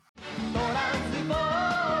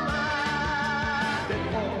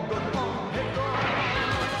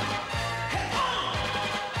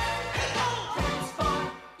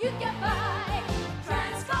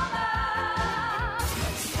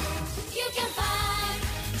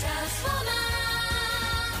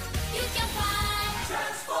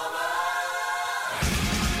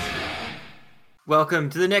Welcome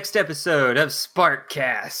to the next episode of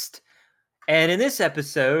Sparkcast. And in this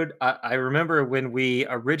episode, I remember when we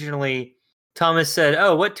originally, Thomas said,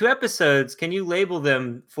 "Oh, what 2 episodes? Can you label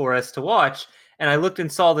them for us to watch?" And I looked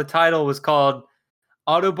and saw the title was called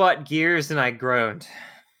Autobot Gears, and I groaned.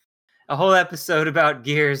 A whole episode about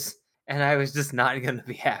Gears, and I was just not going to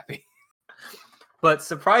be happy. But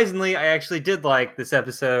surprisingly, I actually did like this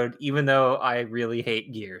episode, even though I really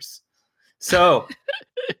hate Gears. So,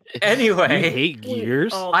 anyway, You hate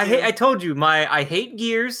Gears? I told you I hate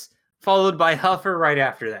Gears, followed by Huffer right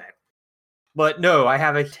after that. But no, I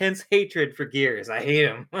have a intense hatred for Gears. I hate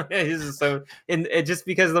him. Just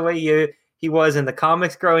because of the way he was in the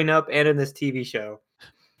comics growing up and in this TV show.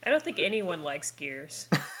 I don't think anyone likes Gears.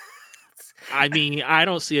 I mean, I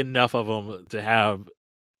don't see enough of them to have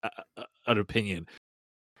an opinion.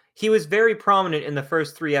 He was very prominent in the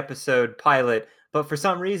first 3-episode pilot, but for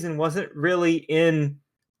some reason wasn't really in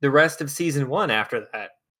the rest of season 1 after that.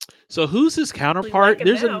 So who's his counterpart? like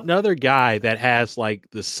There's now. another guy that has like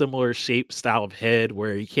the similar shape style of head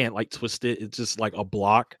where you can't like twist it. It's just like a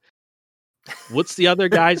block. What's the other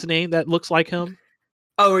guy's name that looks like him?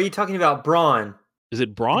 Oh, are you talking about Braun? Is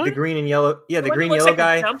it Braun? The green and yellow. Yeah, the One green looks yellow like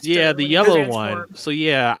guy. a dumpster Yeah, the when he yellow transforms. one. So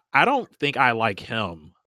yeah, I don't think I like him.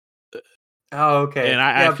 Oh, okay. And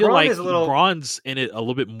I feel Braun like is a little... Braun's in it a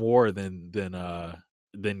little bit more than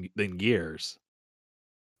Gears.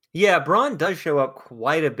 Yeah, Braun does show up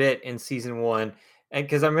quite a bit in season 1, and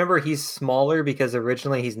because I remember he's smaller because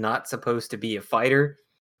originally he's not supposed to be a fighter.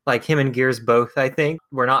 Like him and Gears both, I think,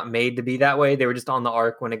 were not made to be that way. They were just on the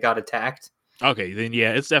Ark when it got attacked. Okay, then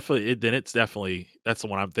yeah, it's definitely that's the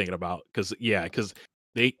one I'm thinking about because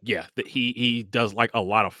he does like a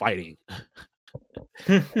lot of fighting.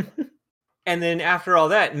 And then after all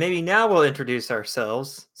that, maybe now we'll introduce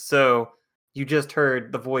ourselves. So you just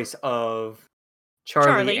heard the voice of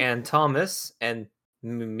Charlie. And Thomas and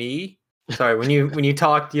me. Sorry, when you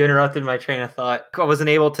talked, you interrupted my train of thought. I wasn't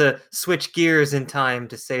able to switch gears in time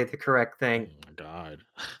to say the correct thing. Oh my god.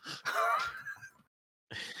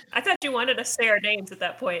 I thought you wanted to say our names at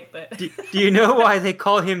that point, but Do you know why they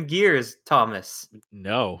call him Gears, Thomas?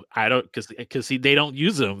 No, I don't, because they don't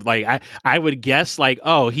use him. Like I would guess like,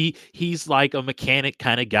 oh, he's like a mechanic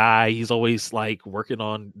kind of guy. He's always like working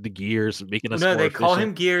on the gears, making us. No, more they call efficient.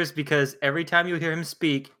 him Gears because every time you hear him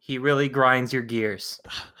speak, he really grinds your gears.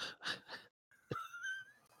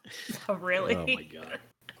 oh, really? Oh my god.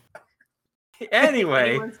 Anyway,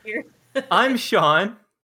 Anyone's here? I'm Sean.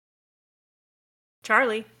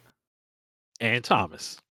 Charlie. And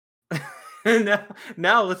Thomas.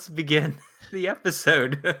 Now let's begin the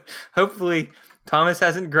episode. Hopefully, Thomas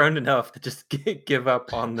hasn't grown enough to just give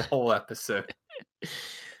up on the whole episode.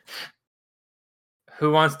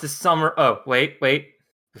 Who wants to summer? Oh, wait.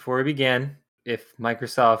 Before we begin, if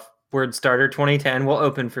Microsoft Word Starter 2010 will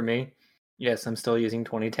open for me. Yes, I'm still using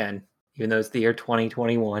 2010, even though it's the year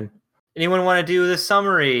 2021. Anyone want to do the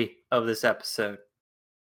summary of this episode?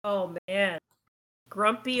 Oh, man.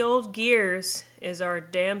 Grumpy old Gears is our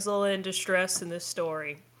damsel in distress in this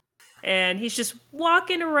story. And he's just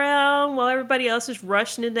walking around while everybody else is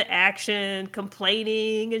rushing into action,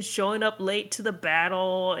 complaining and showing up late to the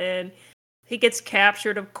battle. And he gets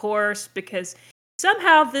captured, of course, because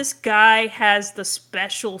somehow this guy has the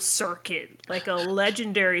special circuit, like a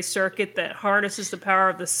legendary circuit that harnesses the power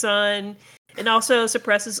of the sun and also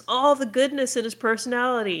suppresses all the goodness in his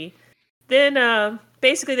personality. Then,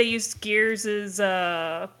 basically, they use Gears'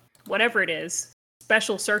 whatever it is,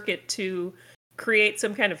 special circuit to create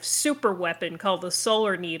some kind of super weapon called the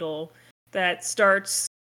Solar Needle that starts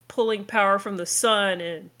pulling power from the sun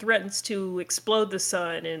and threatens to explode the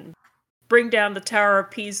sun and bring down the Tower of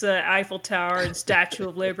Pisa, Eiffel Tower, and Statue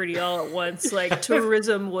of Liberty all at once. Like,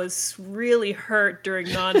 tourism was really hurt during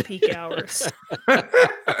non-peak hours.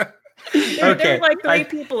 There are like 3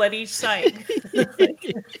 people at each site.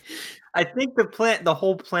 I think the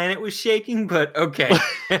whole planet was shaking, but okay.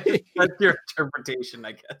 That's your interpretation,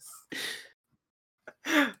 I guess.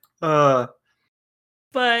 But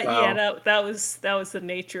wow. Yeah, that was the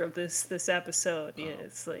nature of this episode. Yeah,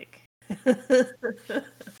 it's like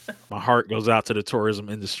My heart goes out to the tourism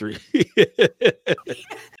industry.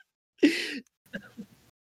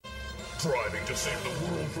 Striving to save the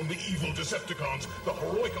world from the evil Decepticons, the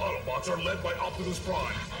heroic Autobots are led by Optimus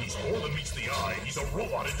Prime. He's more than meets the eye. He's a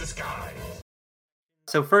robot in disguise.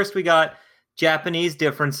 So first we got Japanese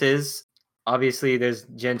differences. Obviously, there's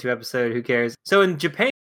Gen 2 episode, who cares? So in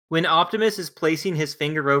Japan, when Optimus is placing his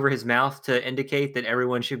finger over his mouth to indicate that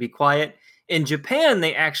everyone should be quiet, in Japan,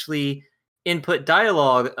 they actually input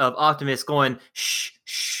dialogue of Optimus going, shh,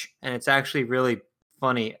 shh, and it's actually really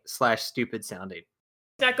funny / stupid sounding.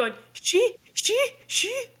 not going, she,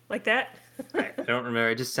 she, like that. I don't remember.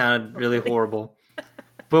 It just sounded really horrible.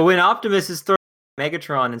 But when Optimus is throwing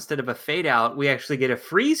Megatron, instead of a fade out, we actually get a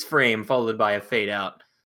freeze frame followed by a fade out.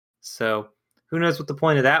 So who knows what the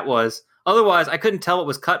point of that was. Otherwise, I couldn't tell what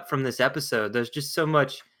was cut from this episode. There's just so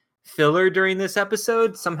much filler during this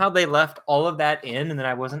episode. Somehow they left all of that in, and then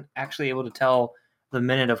I wasn't actually able to tell the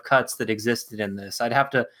minute of cuts that existed in this. I'd have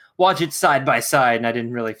to watch it side by side, and I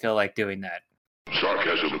didn't really feel like doing that.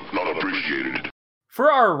 Sarcasm not appreciated. For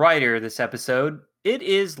our writer this episode, it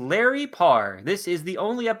is Larry Parr. This is the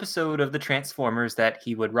only episode of the Transformers that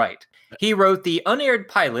he would write. He wrote the unaired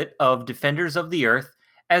pilot of Defenders of the Earth,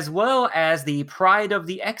 as well as the Pride of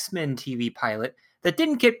the X-Men TV pilot that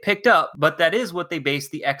didn't get picked up, but that is what they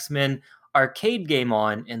based the X-Men arcade game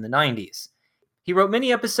on in the 90s. He wrote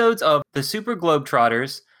many episodes of The Super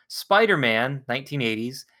Globetrotters, Spider-Man,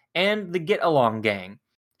 1980s, and The Get Along Gang.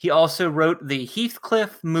 He also wrote the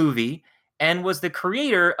Heathcliff movie and was the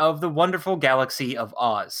creator of The Wonderful Galaxy of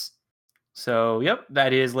Oz. So, yep,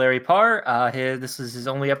 that is Larry Parr. This is his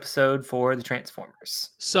only episode for the Transformers.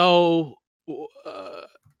 So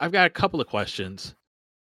I've got a couple of questions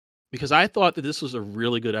because I thought that this was a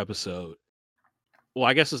really good episode. Well,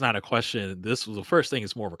 I guess it's not a question. This was the first thing.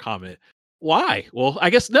 It's more of a comment. Why? Well, I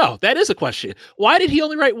guess no, that is a question. Why did he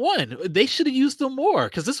only write one? They should have used them more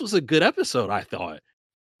because this was a good episode, I thought.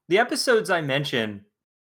 The episodes I mentioned,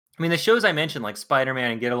 the shows I mentioned, like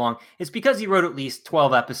Spider-Man and Get Along, it's because he wrote at least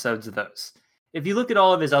 12 episodes of those. If you look at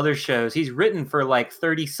all of his other shows, he's written for like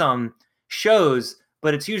 30-some shows,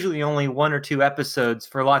 but it's usually only 1 or 2 episodes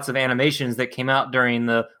for lots of animations that came out during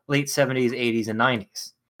the late 70s, 80s, and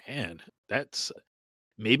 90s. Man, that's...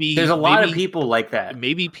 Maybe there's a lot of people like that.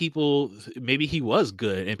 Maybe he was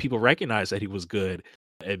good and people recognized that he was good.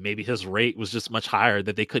 And maybe his rate was just much higher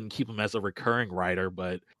that they couldn't keep him as a recurring writer,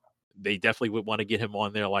 but they definitely would want to get him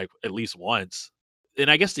on there like at least once.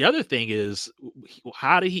 And I guess the other thing is,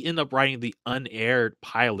 how did he end up writing the unaired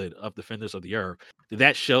pilot of Defenders of the Earth? Did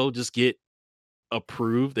that show just get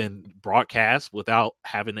approved and broadcast without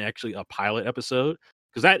having actually a pilot episode?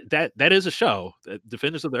 Because that is a show,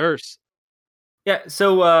 Defenders of the Earth. Yeah,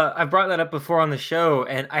 so I brought that up before on the show,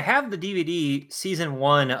 and I have the DVD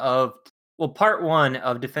part 1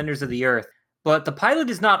 of Defenders of the Earth, but the pilot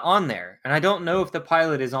is not on there, and I don't know if the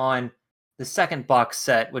pilot is on the second box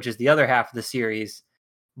set, which is the other half of the series,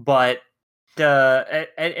 but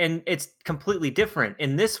and it's completely different.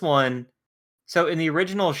 In this one, so in the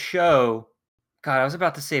original show, God, I was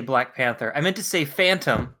about to say Black Panther. I meant to say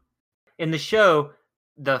Phantom. In the show,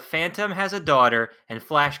 the Phantom has a daughter and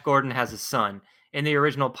Flash Gordon has a son. In the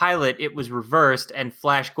original pilot, it was reversed and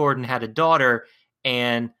Flash Gordon had a daughter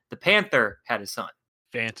and the Panther had a son.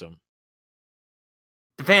 Phantom.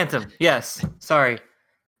 The Phantom, yes. Sorry.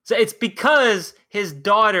 So it's because his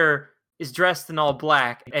daughter is dressed in all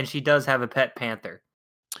black and she does have a pet panther.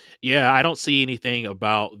 Yeah, I don't see anything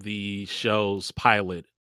about the show's pilot.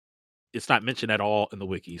 It's not mentioned at all in the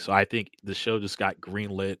wiki. So I think the show just got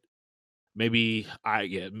greenlit. Maybe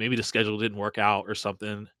the schedule didn't work out or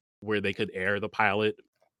something where they could air the pilot.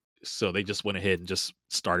 So they just went ahead and just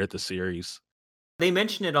started the series. They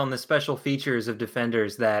mentioned it on the special features of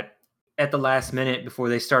Defenders that at the last minute before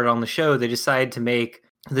they started on the show, they decided to make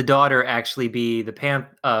the daughter actually be the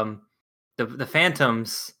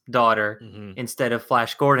Phantom's daughter instead of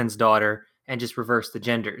Flash Gordon's daughter and just reverse the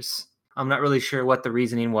genders. I'm not really sure what the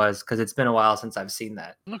reasoning was because it's been a while since I've seen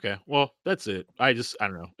that. Okay, well, that's it. I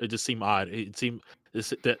don't know. It just seemed odd. It seemed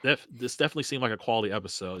this definitely seemed like a quality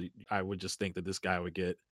episode. I would just think that this guy would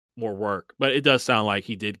get more work, but it does sound like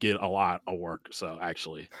he did get a lot of work. So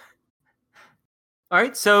actually, all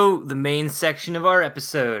right. So the main section of our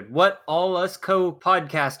episode: what all us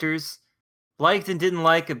co-podcasters liked and didn't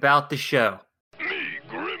like about the show. Me,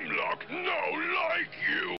 Grimlock, no like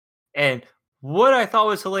you. And what I thought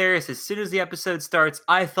was hilarious, as soon as the episode starts,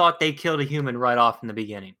 I thought they killed a human right off in the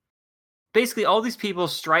beginning. Basically, all these people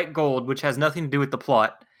strike gold, which has nothing to do with the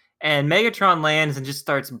plot, and Megatron lands and just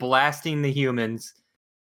starts blasting the humans.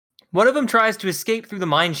 One of them tries to escape through the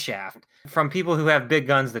mine shaft from people who have big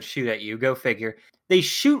guns that shoot at you. Go figure. They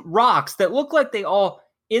shoot rocks that look like they all,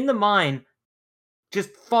 in the mine,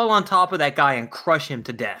 just fall on top of that guy and crush him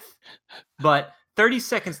to death. But 30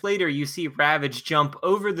 seconds later, you see Ravage jump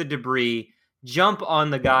over the debris, jump on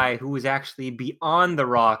the guy who was actually beyond the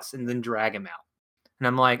rocks, and then drag him out. And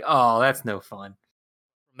I'm like, oh, that's no fun.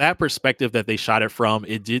 From that perspective that they shot it from,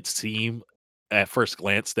 it did seem at first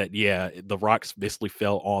glance that, yeah, the rocks basically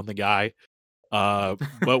fell on the guy. But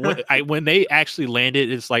when they actually landed,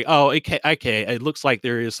 it's like, oh, okay, it looks like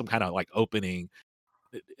there is some kind of like opening.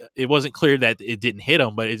 It wasn't clear that it didn't hit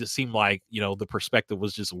him, but it just seemed like, the perspective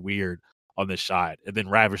was just weird on this shot. And then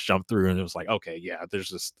Ravage jumped through, and it was like, okay, yeah, the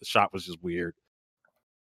shot was just weird.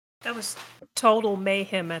 That was total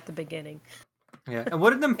mayhem at the beginning. Yeah. And what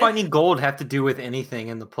did them finding gold have to do with anything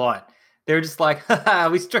in the plot? They're just like, haha,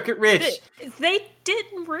 we struck it rich. They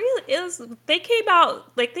didn't really. They came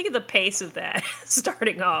out, like, think of the pace of that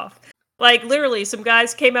starting off. Like, literally, some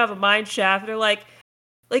guys came out of a mine shaft. They're like,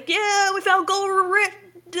 yeah, we found gold, we're rich.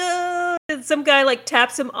 And some guy, like,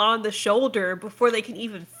 taps him on the shoulder before they can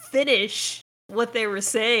even finish what they were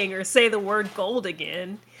saying or say the word gold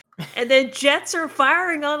again. And then jets are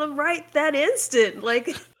firing on them right that instant.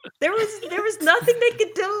 Like, there was nothing they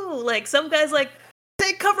could do. Like, some guy's like,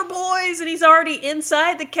 take cover, boys, and he's already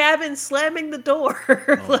inside the cabin slamming the door.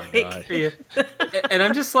 Like, yeah. And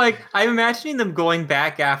I'm just like, I'm imagining them going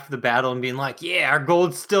back after the battle and being like, yeah, our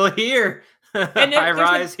gold's still here. And I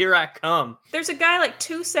rise, here I come. There's a guy like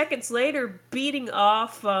 2 seconds later beating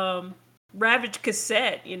off Ravage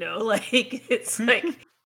Cassette, you know, like, it's like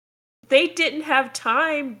they didn't have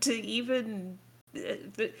time to even.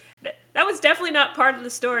 That was definitely not part of the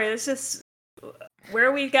story. It's just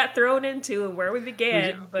where we got thrown into and where we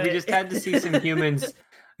began. We just had to see some humans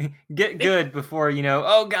get good before, you know,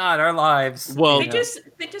 oh God, our lives. Well, they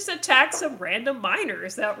just attacked some random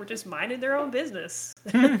miners that were just minding their own business.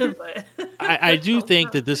 But, I do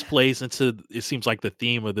think that this plays into, it seems like the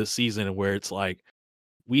theme of this season, where it's like,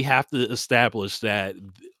 we have to establish that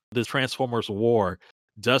the Transformers War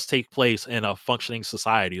does take place in a functioning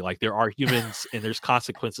society. Like, there are humans and there's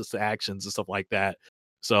consequences to actions and stuff like that.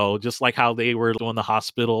 So just like how they were doing the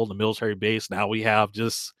hospital, the military base, now we have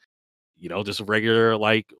just, you know, just regular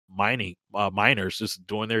like miners just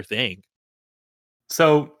doing their thing.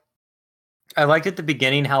 So I liked at the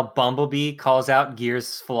beginning how Bumblebee calls out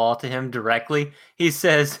Gears' flaw to him directly. He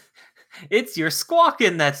says, it's your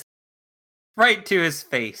squawking that's right to his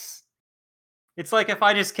face. It's like if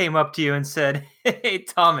I just came up to you and said, hey,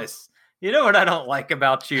 Thomas, you know what I don't like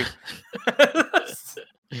about you?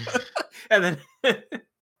 And then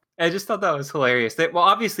I just thought that was hilarious. Well,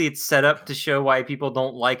 obviously it's set up to show why people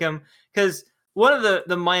don't like him, because one of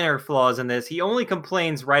the minor flaws in this, he only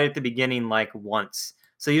complains right at the beginning, like once.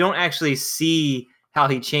 So you don't actually see how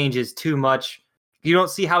he changes too much. You don't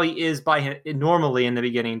see how he is normally in the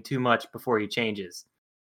beginning too much before he changes.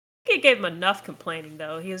 He gave him enough complaining,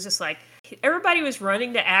 though. He was just like, everybody was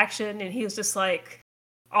running to action, and he was just like,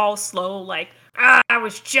 all slow, like, I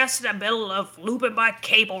was just in the middle of looping my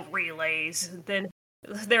cable relays. And then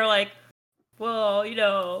they're like, well, you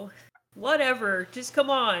know, whatever, just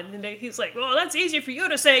come on. And he's like, well, that's easy for you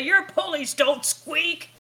to say. Your pulleys don't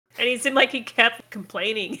squeak. And he seemed like he kept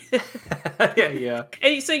complaining. Yeah.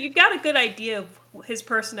 And so you got a good idea of his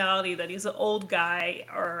personality, that he's an old guy,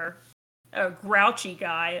 or a grouchy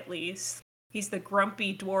guy, at least. He's the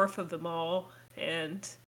grumpy dwarf of them all. And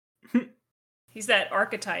he's that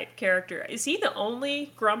archetype character. Is he the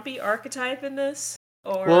only grumpy archetype in this?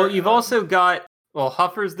 Or, well, you've also got,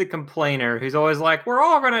 Huffer's the complainer, who's always like, we're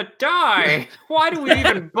all gonna die. Why do we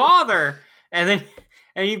even bother? And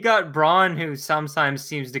you've got Brawn, who sometimes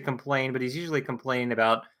seems to complain, but he's usually complaining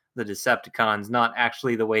about the Decepticons, not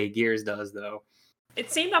actually the way Gears does, though.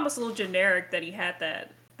 It seemed almost a little generic that he had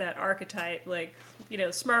that archetype. Like, you know,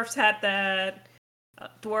 Smurfs had that,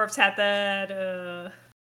 Dwarves had that,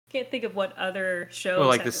 can't think of what other shows. Oh,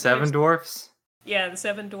 like the Seven Dwarfs? Yeah, the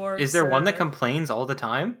Seven Dwarfs. Is there one that complains all the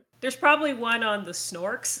time? There's probably one on the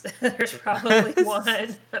Snorks. There's probably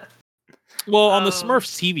one. Well, on the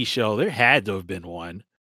Smurfs TV show, there had to have been one.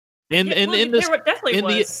 There definitely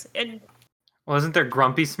was. And wasn't there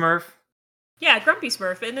Grumpy Smurf? Yeah, Grumpy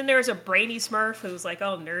Smurf. And then there was a Brainy Smurf who's like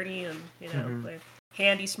all nerdy, and, you know, like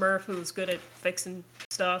Handy Smurf who's good at fixing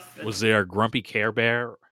stuff. And... Was there a Grumpy Care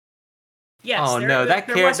Bear? Yes. Oh, no, that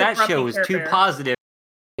show was too positive.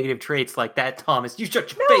 Negative traits like that, Thomas. You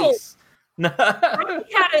shut your face.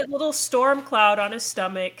 Grumpy had a little storm cloud on his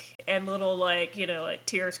stomach and little, like, you know, like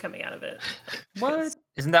tears coming out of it. What?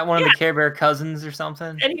 Isn't that one of the Care Bear cousins or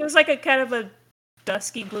something? And he was like a kind of a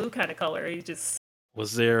dusky blue kind of color. He just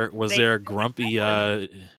was there a grumpy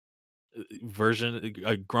version,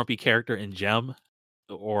 a grumpy character in Gem,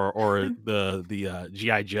 or the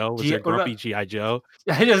GI Joe? Was there grumpy GI Joe?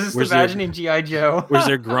 I was just imagining GI Joe. Was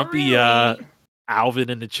there grumpy Alvin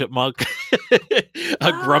and the Chipmunk?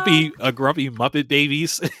 a grumpy Muppet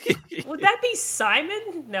Babies. Would that be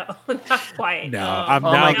Simon? No, not quite. No, I'm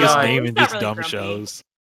now just naming just really dumb grumpy shows.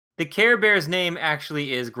 The Care Bear's name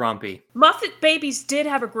actually is Grumpy. Muppet Babies did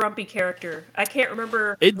have a grumpy character. I can't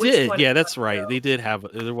remember. It did. Yeah, that's right. They did have.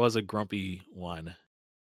 There was a grumpy one.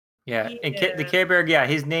 Yeah, and the Care Bear. Yeah,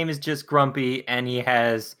 his name is just Grumpy, and he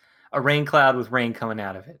has a rain cloud with rain coming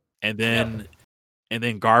out of it. And then And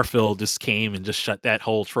then Garfield just came and just shut that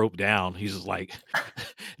whole trope down. He's just like,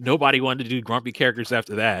 nobody wanted to do grumpy characters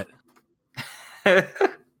after that.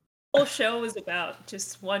 Whole show was about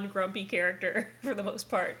just one grumpy character for the most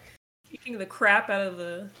part, kicking the crap out of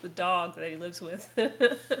the dog that he lives with.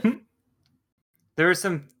 There are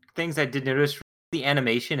some things I did notice. The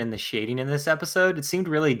animation and the shading in this episode, it seemed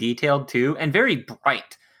really detailed too, and very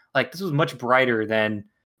bright. Like, this was much brighter than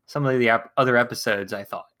some of the other episodes, I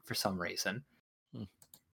thought, for some reason.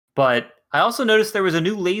 But I also noticed there was a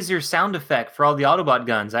new laser sound effect for all the Autobot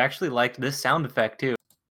guns. I actually liked this sound effect too.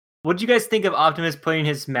 What did you guys think of Optimus putting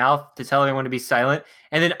his mouth to tell everyone to be silent?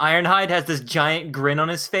 And then Ironhide has this giant grin on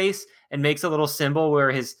his face and makes a little symbol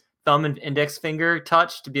where his thumb and index finger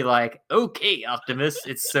touch to be like, okay, Optimus.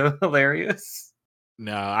 It's so hilarious.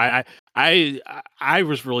 No, I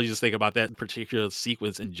was really just thinking about that particular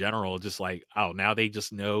sequence in general. Just like, oh, now they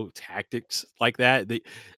just know tactics like that.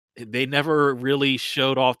 They never really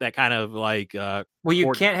showed off that kind of like. Well,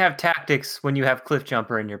 you can't have tactics when you have Cliff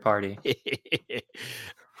Jumper in your party.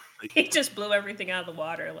 He just blew everything out of the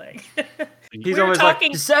water. Like he's always like,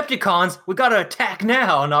 Decepticons, we gotta attack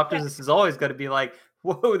now. And Optimus is always got to be like,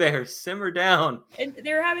 whoa there, simmer down. And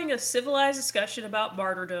they were having a civilized discussion about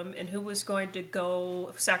martyrdom and who was going to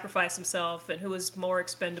go sacrifice himself and who was more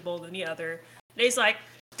expendable than the other. And he's like,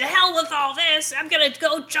 to hell with all this, I'm gonna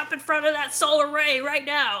go jump in front of that solar ray right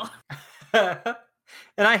now.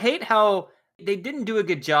 And I hate how they didn't do a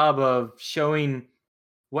good job of showing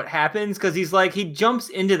what happens, because he's like, he jumps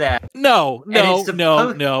into that. No.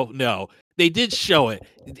 They did show it.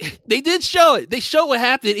 They show what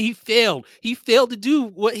happened. He failed. He failed to do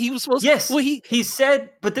what he was supposed to. Yes, he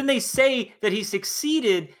said, but then they say that he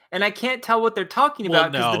succeeded, and I can't tell what they're talking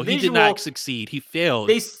about. No, he did not succeed. He failed.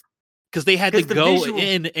 Because they had to go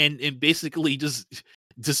in and basically just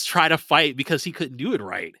try to fight because he couldn't do it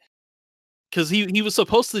right. Because he was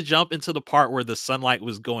supposed to jump into the part where the sunlight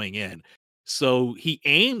was going in. So he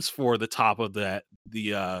aims for the top of the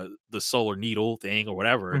solar needle thing or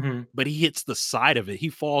whatever, but he hits the side of it. He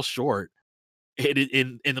falls short,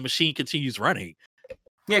 and the machine continues running.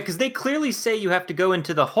 Yeah, because they clearly say you have to go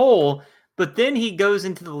into the hole, but then he goes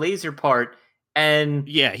into the laser part, and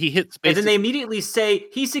yeah, he hits. And then they immediately say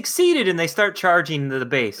he succeeded, and they start charging the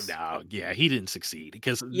base. No, yeah, he didn't succeed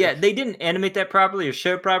because they didn't animate that properly or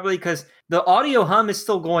show it properly because the audio hum is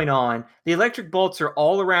still going on. The electric bolts are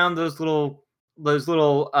all around those little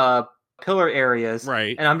pillar areas,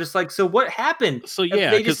 right? And I'm just like, so what happened? So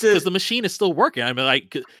yeah, because the machine is still working. I mean,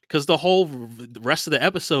 like, because the rest of the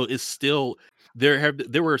episode is still there.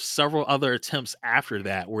 There were several other attempts after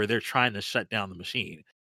that where they're trying to shut down the machine.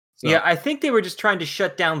 So, yeah, I think they were just trying to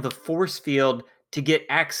shut down the force field to get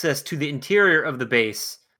access to the interior of the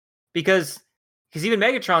base. Because even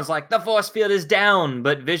Megatron's like, the force field is down,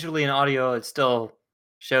 but visually and audio, it still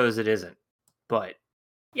shows it isn't. But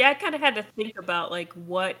yeah, I kind of had to think about like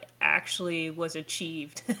what actually was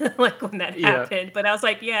achieved, like when that happened. But I was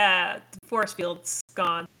like, yeah, the force field's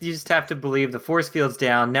gone. You just have to believe the force field's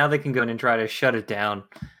down. Now they can go in and try to shut it down.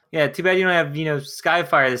 Yeah, too bad you don't have,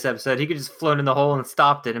 Skyfire this episode. He could just float in the hole and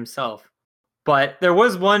stopped it himself. But there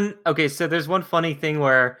was there's one funny thing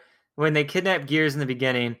where when they kidnap Gears in the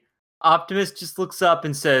beginning, Optimus just looks up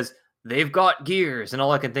and says, they've got gears. And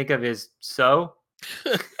all I can think of is, so?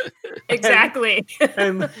 Exactly.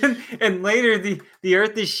 and later the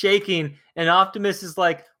Earth is shaking and Optimus is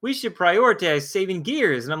like, we should prioritize saving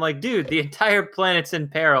Gears. And I'm like, dude, the entire planet's in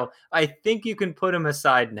peril. I think you can put him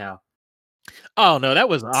aside now. Oh no, that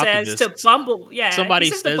was Optimus. Says to Bumble, yeah. Somebody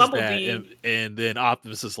says that, and then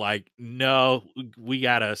Optimus is like, "No, we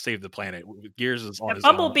gotta save the planet. Gears is on his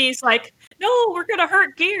own." Bumblebee's like, "No, we're gonna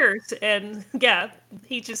hurt Gears," and yeah,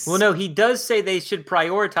 he just. Well, no, he does say they should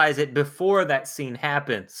prioritize it before that scene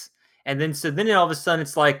happens, and then all of a sudden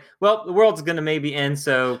it's like, well, the world's gonna maybe end,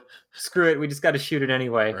 so screw it. We just got to shoot it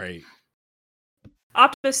anyway. Right.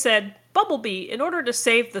 Optimus said, "Bumblebee, in order to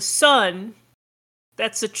save the sun."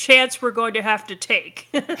 That's a chance we're going to have to take.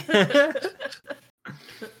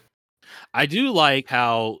 I do like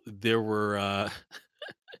how there were.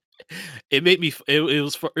 It made me. It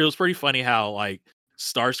was pretty funny how like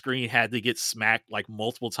Starscream had to get smacked like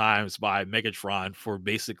multiple times by Megatron for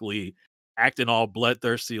basically acting all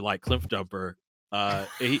bloodthirsty like Cliff Jumper.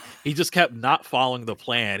 He just kept not following the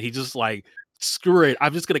plan. He just like, screw it,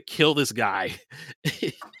 I'm just gonna kill this guy.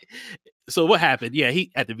 So what happened? Yeah, he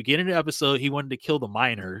at the beginning of the episode, he wanted to kill the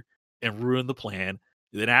miner and ruin the plan.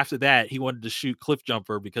 Then after that, he wanted to shoot Cliff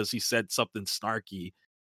Jumper because he said something snarky.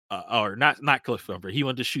 Or not Cliff Jumper. He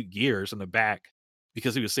wanted to shoot Gears in the back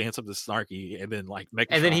because he was saying something snarky. And then like Megatron.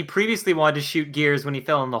 And then he previously wanted to shoot Gears when he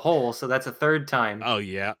fell in the hole. So that's a third time. Oh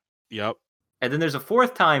yeah, yep. And then there's a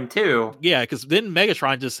fourth time too. Yeah, because then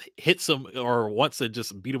Megatron just hits him or wants to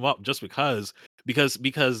just beat him up just because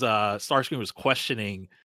Starscream was questioning.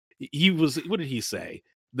 He was, what did he say?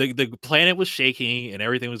 The planet was shaking and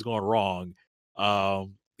everything was going wrong.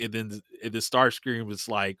 And then Starscream was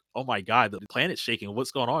like, "Oh my god, the planet's shaking.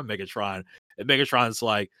 What's going on, Megatron?" And Megatron's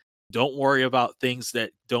like, "Don't worry about things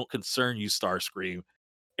that don't concern you, Starscream."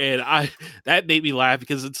 And that made me laugh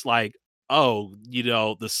because it's like, oh,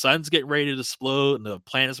 the sun's getting ready to explode and the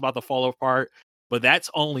planet's about to fall apart, but that's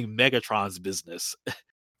only Megatron's business.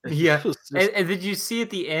 Yeah. It was And, just- did you see at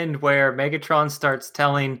the end where Megatron starts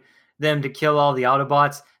telling them to kill all the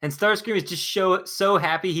Autobots, and Starscream is just so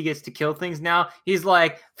happy he gets to kill things now. He's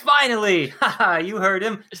like, "Finally, haha, you heard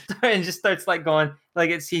him," and just starts like going like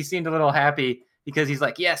he seemed a little happy because he's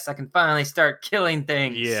like, "Yes, I can finally start killing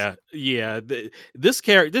things." yeah. This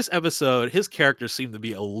episode, his character seemed to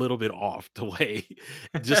be a little bit off the way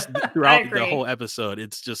just throughout the agree. whole episode.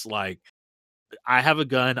 It's just like, I have a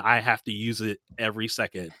gun, I have to use it every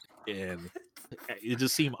second, and it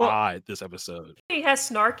just seemed Well- odd this episode. He has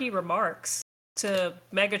snarky remarks to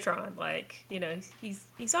Megatron, like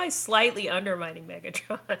he's always slightly undermining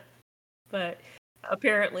Megatron, but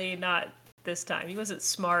apparently not this time. He wasn't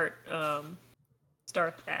smart.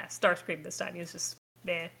 Starscream this time. He was just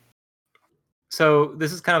man. So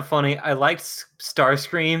this is kind of funny. I liked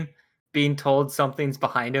Starscream being told something's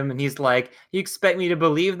behind him, and he's like, "You expect me to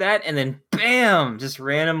believe that?" And then, bam, just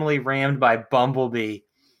randomly rammed by Bumblebee.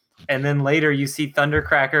 And then later you see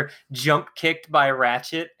Thundercracker jump kicked by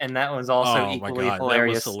Ratchet, and that was also Oh my equally god,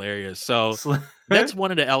 hilarious. that was hilarious. So that's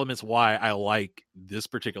one of the elements why I like this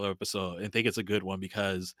particular episode and think it's a good one,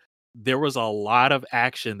 because there was a lot of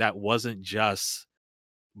action that wasn't just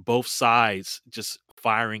both sides just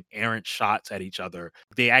firing errant shots at each other.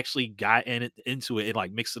 They actually got into it and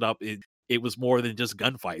like mixed it up. It was more than just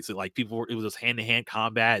gunfights. It was just hand-to-hand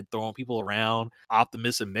combat, throwing people around.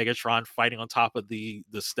 Optimus and Megatron fighting on top of the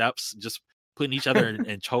steps, just putting each other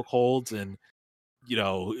in chokeholds, and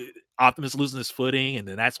Optimus losing his footing, and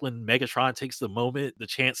then that's when Megatron takes the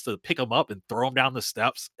chance to pick him up and throw him down the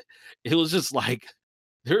steps. It was just like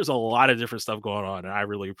there's a lot of different stuff going on, and I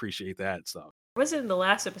really appreciate that stuff. Was it in the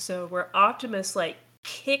last episode where Optimus like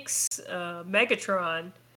kicks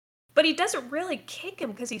Megatron, but he doesn't really kick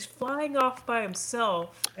him because he's flying off by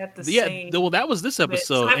himself at the same. Well, that was this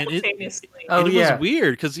episode, and it simultaneously. was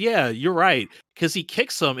weird because you're right, because he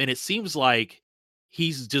kicks him, and it seems like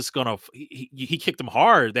he's just gonna he kicked him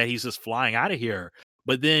hard that he's just flying out of here.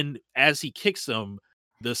 But then as he kicks him,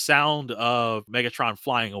 the sound of Megatron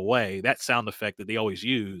flying away, that sound effect that they always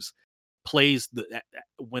use, plays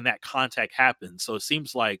when that contact happens. So it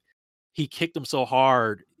seems like he kicked him so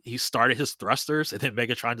hard he started his thrusters, and then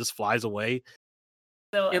Megatron just flies away.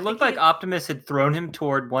 So It looked like Optimus had thrown him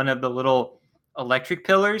toward one of the little electric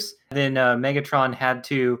pillars. Then Megatron had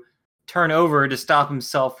to turn over to stop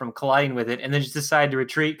himself from colliding with it, and then just decided to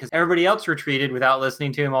retreat because everybody else retreated without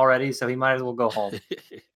listening to him already, so he might as well go home.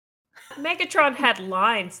 Megatron had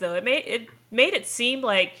lines though. It made it seem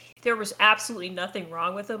like there was absolutely nothing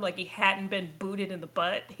wrong with him. Like he hadn't been booted in the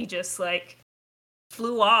butt. He just like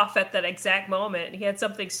flew off at that exact moment. He had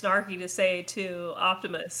something snarky to say to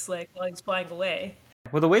Optimus, like while he's flying away.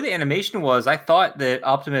 Well, the way the animation was, I thought that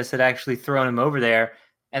Optimus had actually thrown him over there,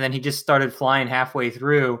 and then he just started flying halfway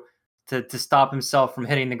through to stop himself from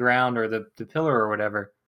hitting the ground or the pillar or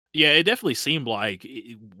whatever. Yeah, it definitely seemed like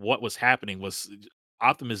what was happening was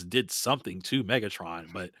Optimus did something to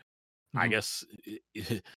Megatron, but I guess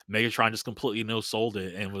Megatron just completely no-sold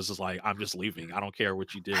it and was just like, "I'm just leaving. I don't care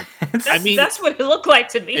what you did." That's what it looked like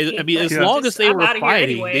to me. As Yeah. long as they I'm were outta here fighting,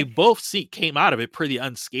 anyway. they both came out of it pretty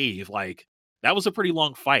unscathed. Like, that was a pretty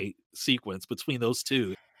long fight sequence between those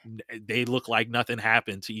two. They look like nothing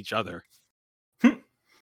happened to each other.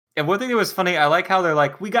 And one thing that was funny, I like how they're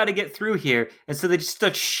like, "We got to get through here," and so they just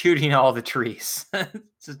start shooting all the trees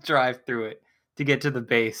to drive through it to get to the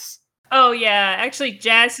base. Oh yeah, actually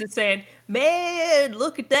Jazz is saying, "Man,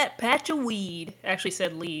 look at that patch of weed." Actually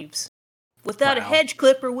said leaves. Without a Wow. hedge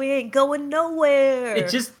clipper, we ain't going nowhere. It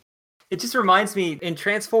just reminds me in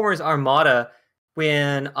Transformers Armada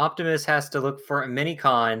when Optimus has to look for a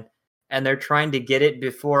Minicon and they're trying to get it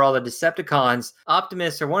before all the Decepticons.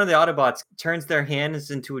 Optimus or one of the Autobots turns their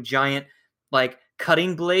hands into a giant like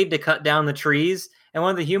cutting blade to cut down the trees, and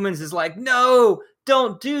one of the humans is like, "No,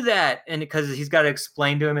 don't do that," and because he's got to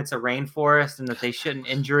explain to him it's a rainforest and that they shouldn't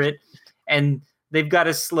injure it, and they've got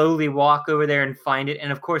to slowly walk over there and find it.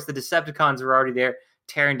 And of course the Decepticons are already there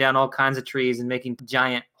tearing down all kinds of trees and making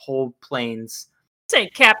giant whole plains. This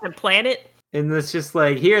ain't Captain Planet. And it's just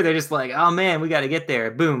like here they're just like, "Oh man, we got to get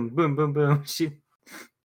there." Boom, boom, boom, boom.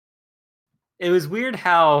 it was weird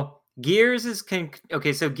how Gears is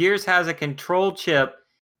okay. So Gears has a control chip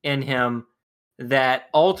in him that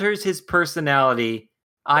alters his personality,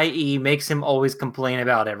 i.e., makes him always complain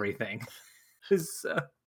about everything. So,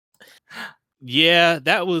 Yeah,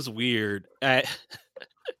 that was weird.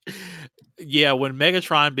 Yeah, when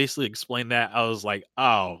Megatron basically explained that, I was like,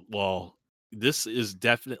 oh, well, this is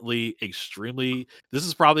definitely extremely. This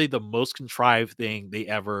is probably the most contrived thing they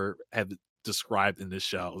ever have described in this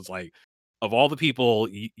show. It's like, of all the people,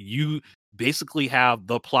 you basically have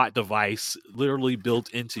the plot device literally built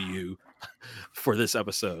into you for this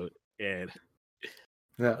episode. And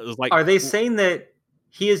yeah. it was like, Are they saying that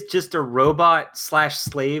he is just a robot /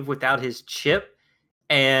 slave without his chip,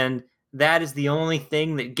 and that is the only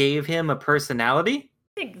thing that gave him a personality?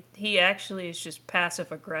 I think he actually is just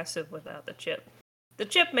passive aggressive without the chip. The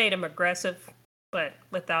chip made him aggressive, but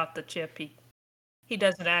without the chip, he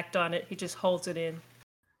doesn't act on it. He just holds it in.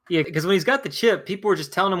 Yeah, because when he's got the chip, people are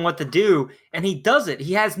just telling him what to do, and he does it.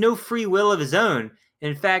 He has no free will of his own.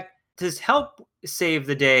 In fact, to help save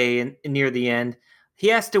the day near the end, he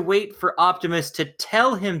has to wait for Optimus to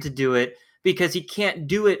tell him to do it because he can't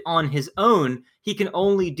do it on his own. He can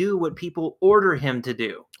only do what people order him to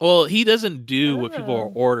do. well, he doesn't do what people are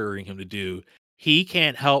Oh. ordering him to do. He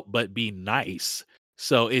can't help but be nice.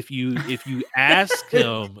 So if you ask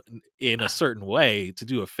him in a certain way to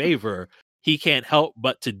do a favor, he can't help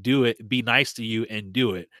but to do it, be nice to you, and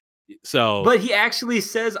do it. So, But he actually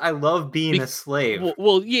says, "I love being a slave."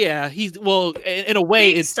 well, yeah, he's in a way,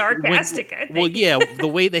 Being it's sarcastic, I well, think. yeah, the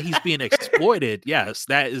way that he's being exploited, yes,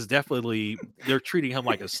 that is definitely, they're treating him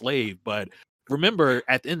like a slave. But remember,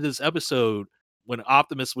 at the end of this episode, when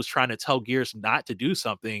Optimus was trying to tell Gears not to do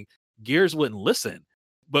something, Gears wouldn't listen.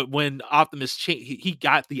 But when Optimus he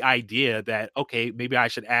got the idea that, okay, maybe I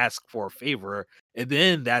should ask for a favor, and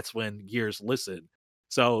then that's when Gears listened.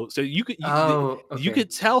 So you could Oh, you okay.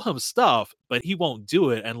 could tell him stuff, but he won't do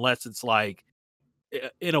it unless it's like,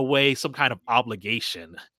 in a way, some kind of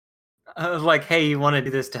obligation. Like, hey, you want to do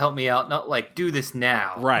this to help me out? Not like, do this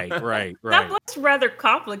now. Right. That was rather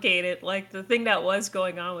complicated, like the thing that was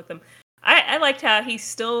going on with him. I liked how he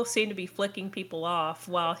still seemed to be flicking people off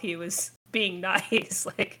while he was being nice.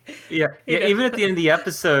 Like, Yeah, you know. even at the end of the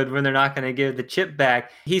episode when they're not going to give the chip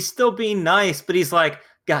back, he's still being nice, but he's like,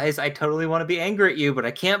 guys, I totally want to be angry at you, but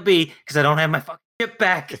I can't be because I don't have my fucking chip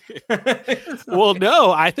back. Well,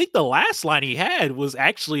 no, I think the last line he had was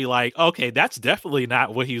actually like, okay, that's definitely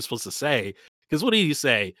not what he was supposed to say. Because what did he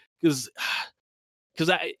say? Because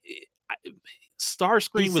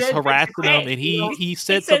Starscream He was said harassing him, basically, and you know, he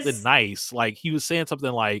said says- something nice. Like, he was saying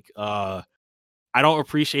something like, I don't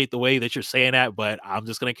appreciate the way that you're saying that, but I'm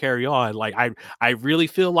just gonna carry on. Like, I really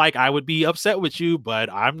feel like I would be upset with you,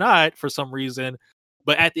 but I'm not for some reason.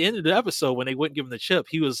 But at the end of the episode, when they wouldn't give him the chip,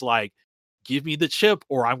 he was like, give me the chip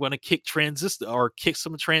or I'm gonna kick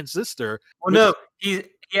some transistor. Well, no, he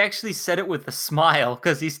actually said it with a smile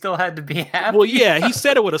because he still had to be happy. Well, yeah, he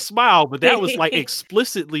said it with a smile, but that was like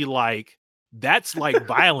explicitly like, that's like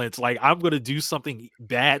violence. Like, I'm gonna do something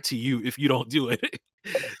bad to you if you don't do it.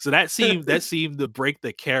 So that seemed to break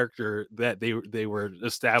the character that they were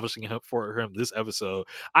establishing for him this episode.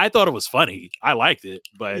 I thought it was funny. I liked it,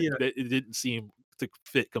 but Yeah. it didn't seem to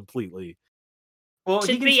fit completely. Well, he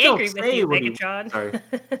Should can be still angry with say you, what he- Megatron. Sorry.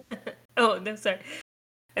 Oh, no, sorry.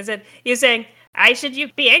 I said, you're saying, I should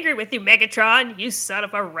be angry with you, Megatron, you son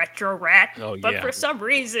of a retro rat. Oh, But yeah. for some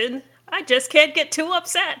reason, I just can't get too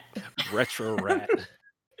upset. Retro rat.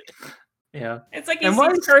 Yeah. It's like And he's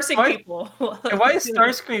why is- cursing why- people. And why is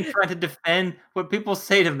Starscream trying to defend what people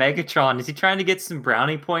say to Megatron? Is he trying to get some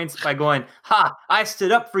brownie points by going, "Ha! I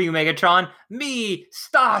stood up for you, Megatron. Me,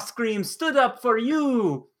 Starscream, stood up for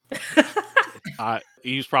you."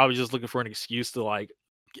 He was probably just looking for an excuse to like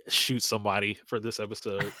shoot somebody for this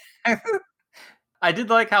episode. I did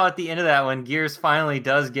like how at the end of that one, Gears finally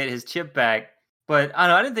does get his chip back. But I don't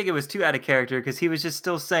know, I didn't think it was too out of character because he was just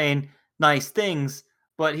still saying nice things,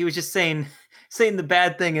 but he was just saying the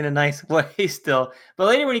bad thing in a nice way still. But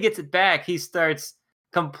later when he gets it back, he starts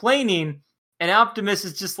complaining, and Optimus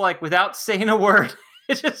is just like, without saying a word,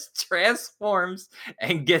 it just transforms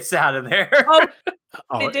and gets out of there. Oh,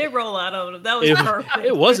 Oh, they did roll out on him. That was it, perfect.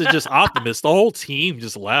 it wasn't just Optimus. The whole team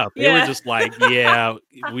just left. They were Yeah. just like, yeah,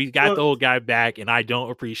 we got the old guy back, and I don't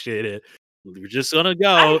appreciate it. We're just gonna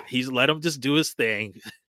go. He's let him just do his thing.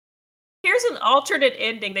 Here's an alternate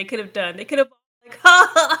ending they could have done. They could have like, ha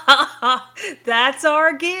ha ha ha, that's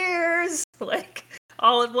our Gears. Like,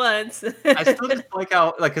 all at once. I still just like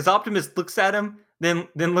how, like, because Optimus looks at him, then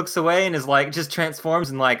looks away and is like, just transforms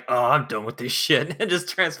and like, oh, I'm done with this shit, and just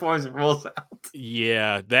transforms and rolls out.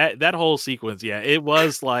 Yeah, that whole sequence, yeah, it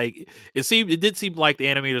was like it did seem like the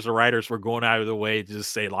animators or writers were going out of the way to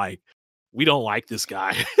just say like, we don't like this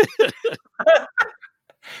guy.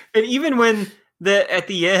 And even when at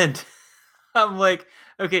the end, I'm like,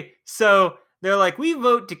 okay, so they're like, we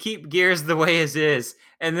vote to keep Gears the way it is,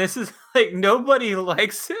 and this is like nobody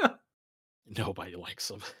likes him. Nobody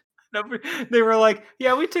likes him. They were like,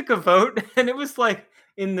 yeah, we took a vote, and it was like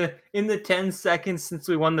in the 10 seconds since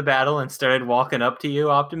we won the battle and started walking up to you,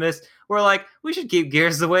 Optimus, we're like, we should keep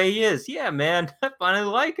Gears the way he is. Yeah, man, I finally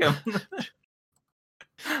like him.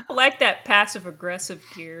 I like that passive aggressive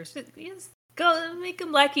Gears. Go make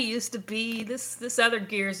him like he used to be. This other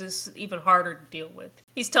Gears is even harder to deal with.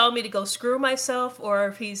 He's telling me to go screw myself, or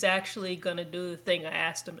if he's actually gonna do the thing I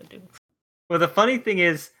asked him to do. Well, the funny thing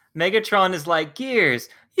is, Megatron is like, Gears,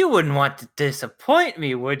 you wouldn't want to disappoint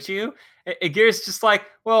me, would you? And Gears just like,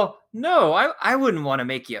 well, no, I wouldn't want to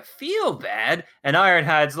make you feel bad. And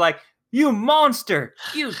Ironhide's like, you monster,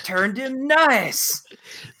 you turned him nice.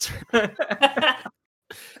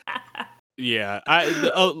 Yeah,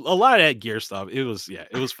 a lot of that Gear stuff. It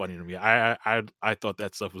was funny to me. I thought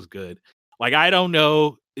that stuff was good. Like, I don't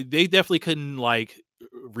know, they definitely couldn't like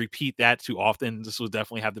repeat that too often. This would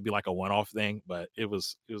definitely have to be like a one-off thing, but it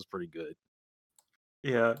was pretty good.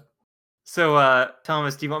 Yeah. So,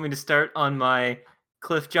 Thomas, do you want me to start on my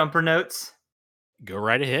cliff jumper notes? Go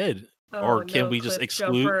right ahead. Or can we just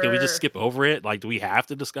exclude? Jumper. Can we just skip over it? Like, do we have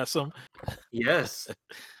to discuss them? Yes.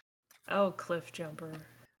 Oh, cliff jumper.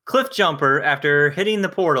 Cliff jumper, after hitting the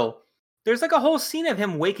portal, there's like a whole scene of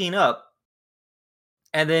him waking up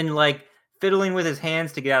and then like fiddling with his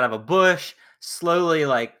hands to get out of a bush, slowly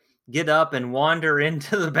like get up and wander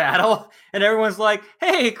into the battle, and everyone's like,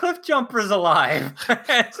 hey, cliff jumper's alive.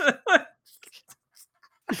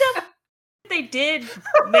 They did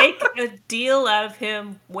make a deal out of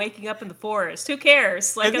him waking up in the forest. Who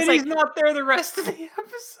cares? Like, and then he's not there the rest of the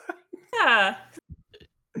episode. Yeah.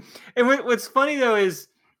 And what's funny though is,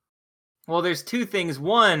 well, there's two things.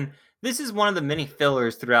 One, this is one of the many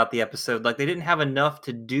fillers throughout the episode. Like, they didn't have enough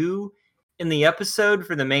to do in the episode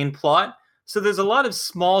for the main plot. So there's a lot of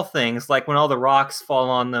small things, like when all the rocks fall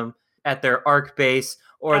on them at their arc base,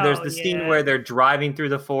 or there's the scene where they're driving through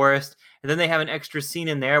the forest, and then they have an extra scene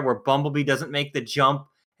in there where Bumblebee doesn't make the jump,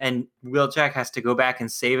 and Wheeljack has to go back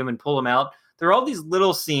and save him and pull him out. There are all these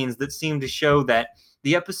little scenes that seem to show that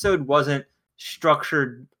the episode wasn't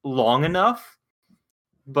structured long enough,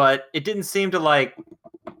 but it didn't seem to like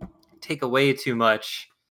take away too much.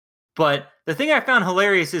 But the thing I found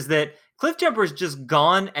hilarious is that Cliffjumper's just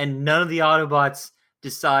gone, and none of the Autobots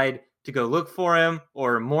decide to go look for him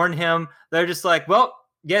or mourn him. They're just like, well,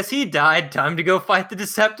 guess he died. Time to go fight the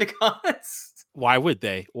Decepticons. Why would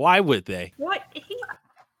they? What? They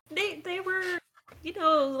were,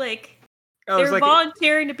 like, they were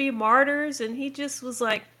volunteering to be martyrs, and he just was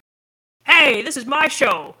like, hey, this is my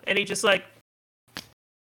show. And he just like,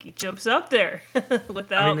 he jumps up there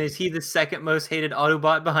without. I mean, is he the second most hated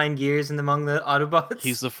Autobot behind Gears and among the Autobots?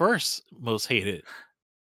 He's the first most hated.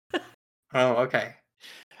 Oh, okay.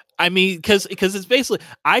 I mean, because it's basically,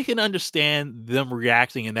 I can understand them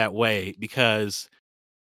reacting in that way, because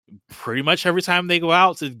pretty much every time they go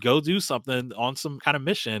out to go do something on some kind of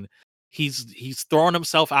mission, he's throwing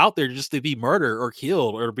himself out there just to be murdered or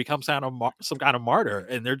killed or become some kind of martyr,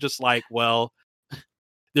 and they're just like, well,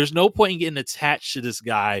 there's no point in getting attached to this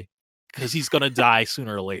guy because he's gonna die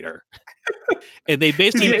sooner or later. And they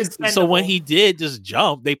basically, so when he did just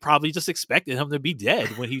jump, they probably just expected him to be dead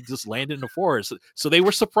when he just landed in the forest. So they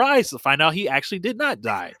were surprised to find out he actually did not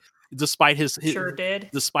die, despite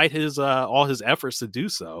despite his all his efforts to do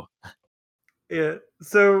so. Yeah.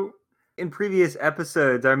 So in previous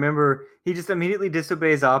episodes, I remember he just immediately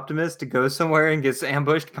disobeys Optimus to go somewhere and gets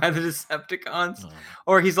ambushed by the Decepticons. Oh.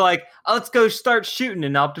 Or he's like, oh, let's go start shooting,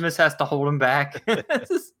 and Optimus has to hold him back.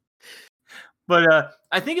 But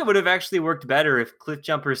I think it would have actually worked better if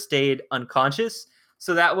Cliffjumper stayed unconscious.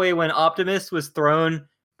 So that way, when Optimus was thrown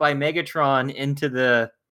by Megatron into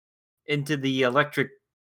the electric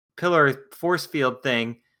pillar force field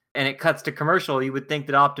thing, and it cuts to commercial, you would think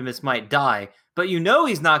that Optimus might die. But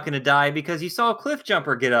he's not going to die because you saw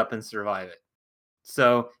Cliffjumper get up and survive it.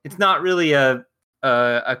 So it's not really a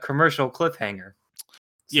commercial cliffhanger.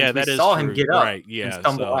 Yeah, that is saw true. Him get up right, yeah, and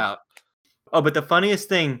stumble out. Oh, but the funniest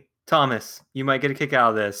thing, Thomas, you might get a kick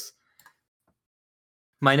out of this.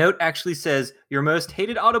 My note actually says, your most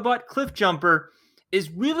hated Autobot, Cliffjumper,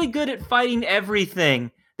 is really good at fighting everything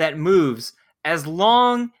that moves as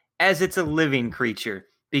long as it's a living creature.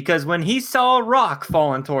 Because when he saw a rock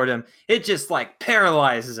falling toward him, it just like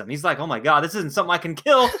paralyzes him. He's like, oh my God, this isn't something I can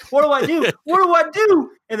kill. What do I do? What do I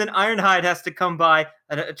do? And then Ironhide has to come by,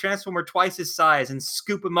 a Transformer twice his size, and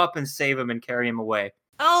scoop him up and save him and carry him away.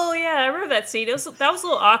 Oh yeah, I remember that scene. That was a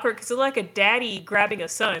little awkward because it was like a daddy grabbing a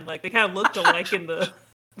son. Like they kind of looked alike in the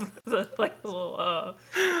like little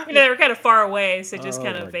they were kind of far away, so just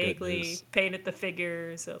kind of vaguely painted the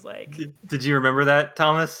figures. I was like, did you remember that,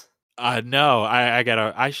 Thomas? No, I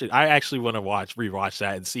actually want to rewatch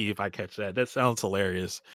that and see if I catch that. That sounds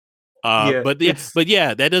hilarious. But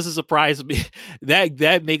yeah, that doesn't surprise me.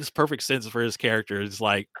 That makes perfect sense for his character. It's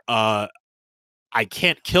like, I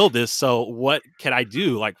can't kill this, so what can I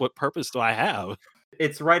do? Like, what purpose do I have?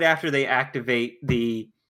 It's right after they activate the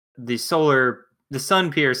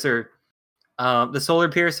sun piercer, the solar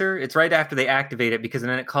piercer. It's right after they activate it, because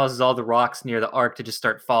then it causes all the rocks near the arc to just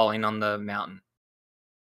start falling on the mountain.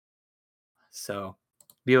 So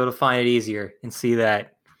be able to find it easier and see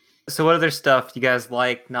that. So what other stuff you guys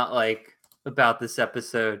like, not like about this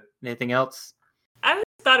episode? Anything else? I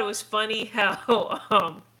thought it was funny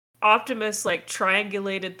how Optimus like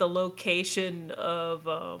triangulated the location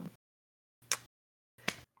of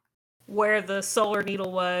where the solar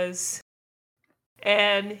needle was,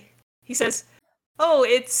 and he says, "Oh,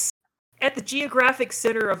 it's at the geographic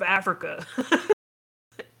center of Africa."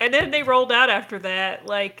 And then they rolled out after that,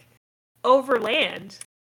 like over land.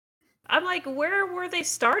 I'm like, where were they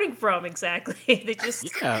starting from exactly? They just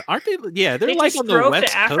aren't they? Yeah, they're they like just on the drove west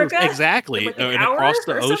to coast, Africa? exactly, Like and an hour across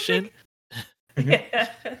the or ocean. Yeah.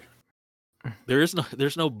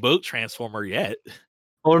 There's no boat transformer yet.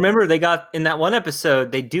 Well, remember they got in that one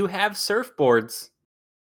episode. They do have surfboards.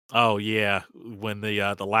 Oh yeah, when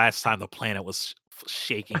the last time the planet was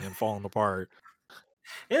shaking and falling apart.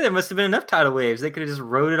 Yeah, there must have been enough tidal waves. They could have just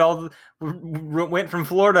rode it went from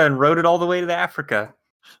Florida and rode it all the way to Africa.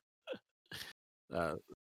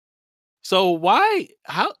 So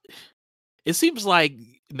how it seems like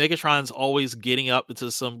Megatron's always getting up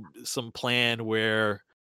into some plan where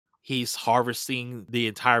he's harvesting the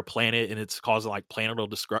entire planet and it's causing like planetal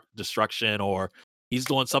destruction, or he's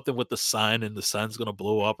doing something with the sun and the sun's going to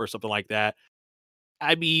blow up or something like that.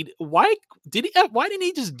 I mean, why didn't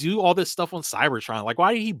he just do all this stuff on Cybertron? Like,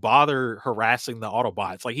 why did he bother harassing the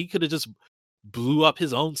Autobots? Like, he could have just blew up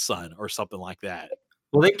his own sun or something like that.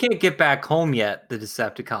 Well, they can't get back home yet, the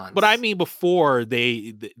Decepticons. But I mean, before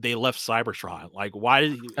they left Cybertron, like, why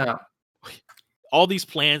did all these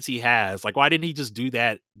plans he has? Like, why didn't he just do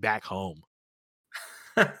that back home?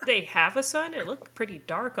 They have a sun? It looked pretty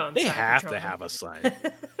dark on They Cybertron. have to have a sun.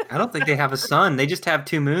 I don't think they have a sun. They just have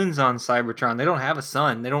 2 moons on Cybertron. They don't have a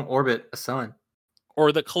sun. They don't orbit a sun.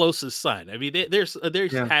 Or the closest sun. I mean, there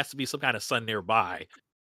has to be some kind of sun nearby.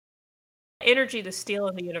 Energy to steal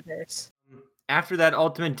in the universe. After that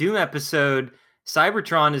Ultimate Doom episode,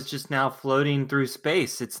 Cybertron is just now floating through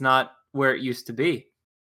space. It's not where it used to be.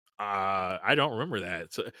 I don't remember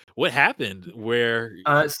that. So what happened? Where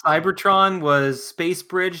Cybertron was space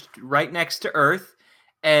bridged right next to Earth,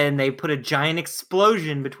 and they put a giant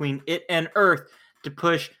explosion between it and Earth to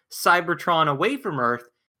push Cybertron away from Earth,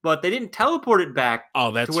 but they didn't teleport it back.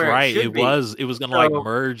 Oh, that's to where right. It was going to like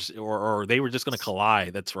merge, or they were just going to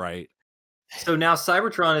collide. That's right. So now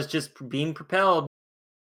Cybertron is just being propelled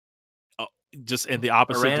just in the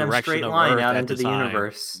opposite direction of line Earth out at into the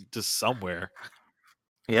universe. Just somewhere.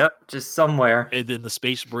 Yep, just somewhere. And then the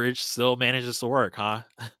space bridge still manages to work, huh?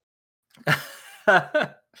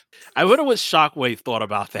 I wonder what Shockwave thought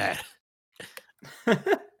about that.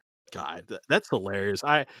 God, that's hilarious.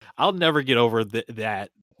 I'll never get over the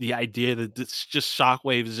idea that it's just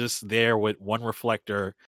Shockwave is just there with one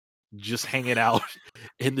reflector, just hanging out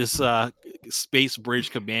in this space bridge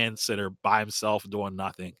command center by himself doing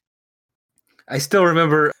nothing. I still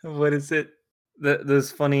remember, what is it?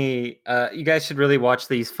 Those funny, you guys should really watch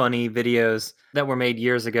these funny videos that were made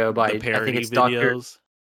years ago by, I think it's videos.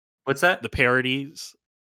 What's that? The parodies.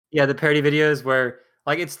 Yeah, the parody videos where,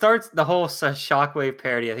 like, it starts the whole Shockwave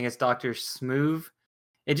parody. I think it's Dr. Smoove.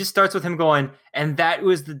 It just starts with him going, and that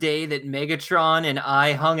was the day that Megatron and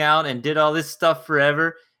I hung out and did all this stuff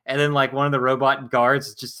forever. And then, like, one of the robot guards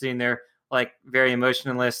is just sitting there, like, very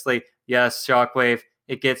emotionlessly, yes, Shockwave,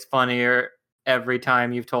 it gets funnier every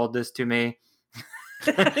time you've told this to me.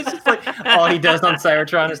 It's just like all he does on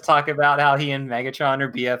Cybertron is talk about how he and Megatron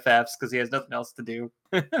are BFFs because he has nothing else to do.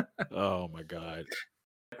 Oh my God.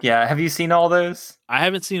 Yeah, have you seen all those? I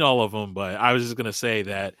haven't seen all of them, but I was just gonna say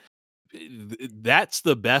that that's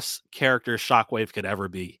the best character Shockwave could ever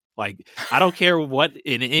be. Like, I don't care what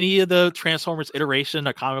in any of the Transformers iteration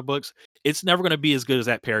of comic books, it's never going to be as good as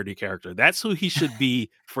that parody character. That's who he should be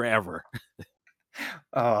forever.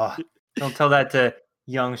 Oh, don't tell that to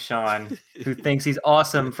young Sean, who thinks he's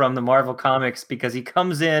awesome from the Marvel Comics because he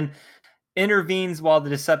comes in, intervenes while the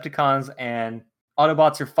Decepticons and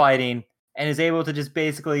Autobots are fighting, and is able to just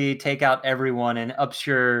basically take out everyone and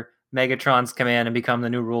upsure Megatron's command and become the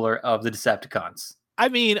new ruler of the Decepticons. I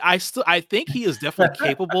mean, I think he is definitely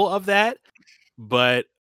capable of that, but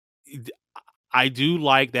I do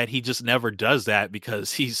like that he just never does that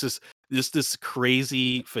because he's just this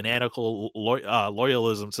crazy fanatical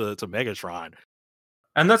loyalism to Megatron.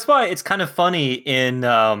 And that's why it's kind of funny in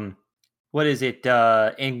what is it?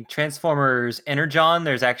 In Transformers Energon,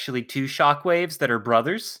 there's actually 2 Shockwaves that are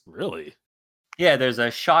brothers. Really? Yeah, there's a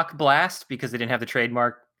Shock Blast because they didn't have the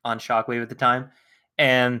trademark on Shockwave at the time.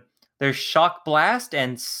 And there's Shock Blast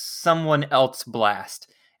and someone else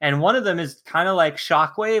Blast. And one of them is kind of like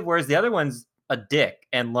Shockwave, whereas the other one's a dick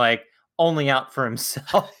and like only out for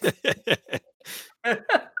himself.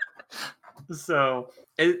 So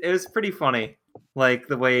it was pretty funny, like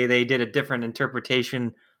the way they did a different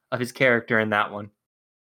interpretation of his character in that one.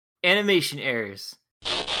 Animation errors.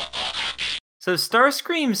 So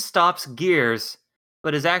Starscream stops Gears,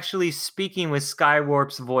 but is actually speaking with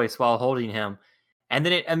Skywarp's voice while holding him. And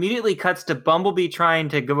then it immediately cuts to Bumblebee trying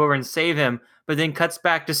to go over and save him, but then cuts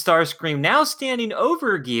back to Starscream now standing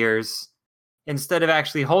over Gears instead of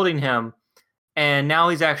actually holding him. And now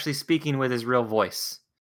he's actually speaking with his real voice,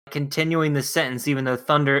 continuing the sentence even though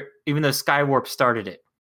Skywarp started it.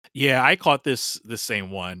 Yeah, I caught the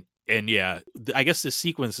same one. And yeah, I guess this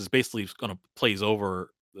sequence is basically going to plays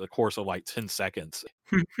over the course of like 10 seconds.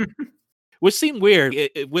 Which seemed weird.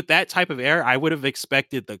 With that type of error, I would have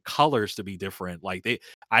expected the colors to be different.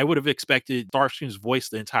 I would have expected Starscream's voice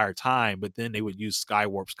the entire time, but then they would use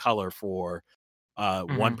Skywarp's color for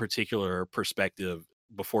one particular perspective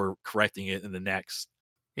before correcting it in the next.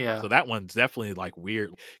 Yeah. So that one's definitely like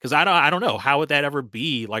weird because I don't know, how would that ever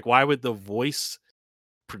be? Like, why would the voice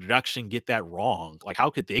production get that wrong? Like, how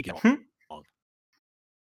could they get it wrong?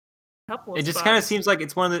 It just kind of seems like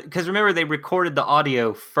it's one of the, because remember they recorded the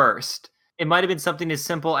audio first. It might have been something as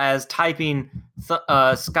simple as typing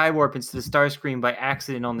Skywarp into the Starscream by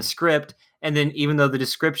accident on the script, and then even though the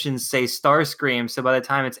descriptions say Starscream, so by the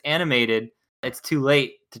time it's animated, it's too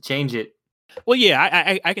late to change it. Well,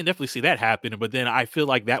 yeah, I can definitely see that happening, but then I feel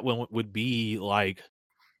like that one would be like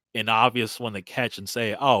an obvious one to catch and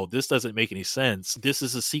say, oh, this doesn't make any sense. This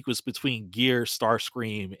is a sequence between Gear,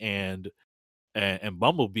 Starscream, and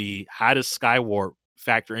Bumblebee. How does Skywarp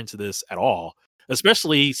factor into this at all?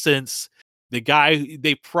 Especially since the guy,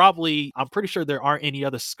 I'm pretty sure there aren't any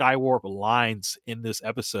other Skywarp lines in this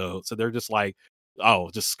episode. So they're just like, oh,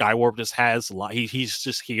 just Skywarp just has, he's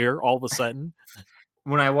just here all of a sudden.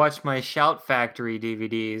 When I watch my Shout Factory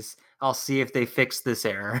DVDs, I'll see if they fix this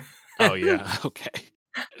error. Oh, yeah. Okay.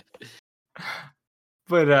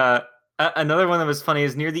 But another one that was funny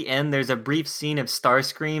is near the end, there's a brief scene of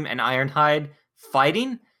Starscream and Ironhide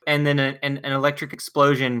fighting, and then an electric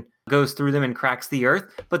explosion goes through them and cracks the earth.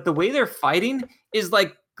 But the way they're fighting is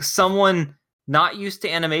like someone not used to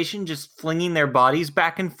animation just flinging their bodies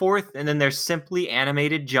back and forth, and then they're simply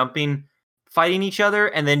animated jumping, fighting each other,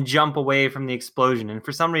 and then jump away from the explosion. And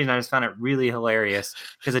for some reason, I just found it really hilarious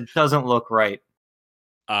because it doesn't look right.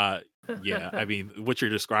 Yeah, I mean, what you're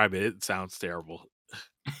describing, it sounds terrible.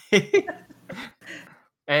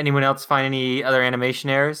 Anyone else find any other animation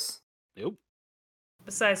errors? Nope.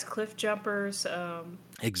 Besides cliff jumpers,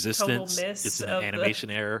 Existence, total miss it's an of animation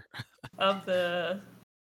error. Of the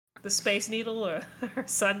Space Needle or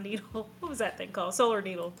Sun Needle. What was that thing called? Solar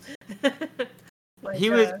Needle.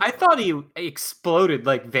 I thought he exploded,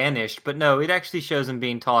 like vanished, but no, it actually shows him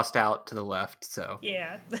being tossed out to the left, so.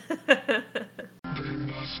 Yeah. They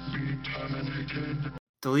must be terminated.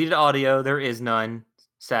 Deleted audio, there is none,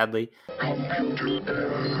 sadly.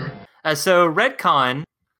 Computer error. So, retcon,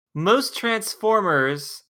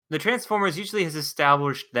 the Transformers usually has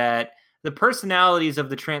established that the personalities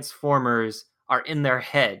of the Transformers are in their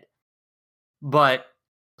head. But,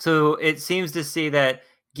 so it seems to say that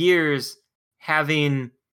Gears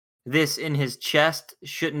having this in his chest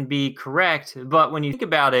shouldn't be correct, but when you think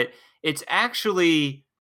about it, it's actually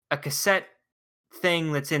a cassette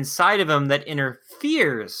thing that's inside of him that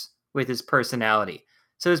interferes with his personality.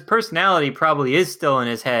 So his personality probably is still in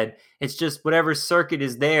his head. It's just whatever circuit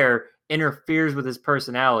is there interferes with his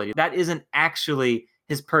personality. That isn't actually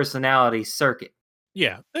his personality circuit.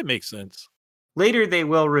 Yeah, that makes sense. Later, they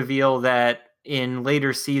will reveal that in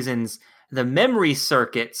later seasons, the memory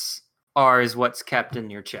circuits is what's kept in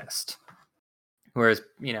your chest. Whereas,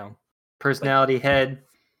 personality head,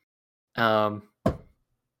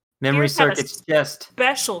 Memory Gears had a circuit's just...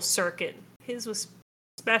 special circuit. His was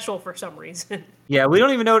special for some reason. Yeah, we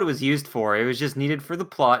don't even know what it was used for. It was just needed for the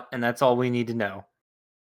plot, and that's all we need to know.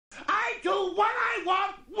 I do what I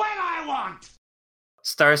want when I want.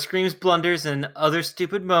 Starscream's blunders and other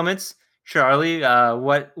stupid moments. Charlie,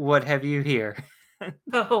 what have you here?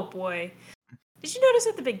 Oh boy. Did you notice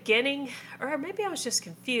at the beginning, or maybe I was just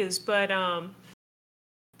confused, but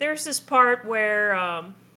there's this part where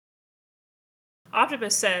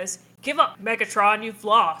Optimus says, "Give up, Megatron, you've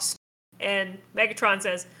lost." And Megatron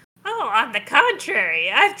says, "Oh, on the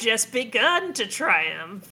contrary, I've just begun to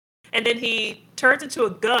triumph." And then he turns into a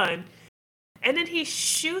gun, and then he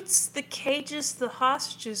shoots the cages the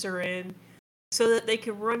hostages are in so that they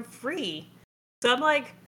can run free. So I'm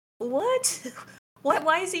like, what?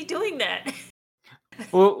 Why is he doing that?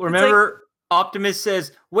 Well, remember, Optimus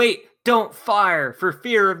says, "Wait, don't fire for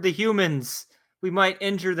fear of the humans. We might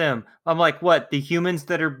injure them." I'm like, what? The humans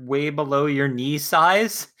that are way below your knee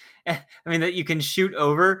size? I mean, that you can shoot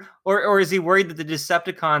over? Or is he worried that the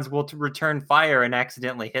Decepticons will return fire and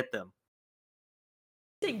accidentally hit them?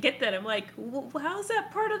 I didn't get that. I'm like, how's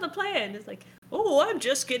that part of the plan? It's like, oh, I'm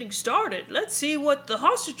just getting started. Let's see what the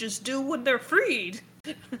hostages do when they're freed.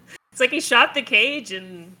 It's like he shot the cage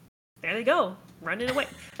and there they go, running away.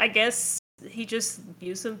 I guess he just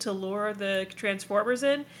used them to lure the Transformers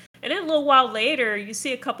in. And then a little while later, you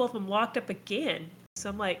see a couple of them locked up again. So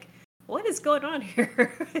I'm like, what is going on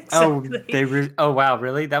here? Oh wow,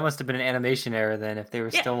 really? That must have been an animation error then, if they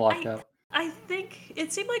were still locked up. I think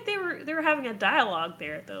it seemed like they were having a dialogue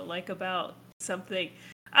there though, like about something.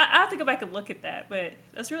 I have to go back and look at that, but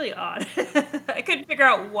that's really odd. I couldn't figure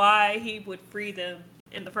out why he would free them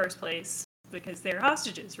in the first place because they're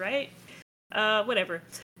hostages, right? Whatever.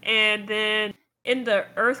 And then in the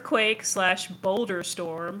earthquake/boulder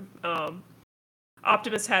storm,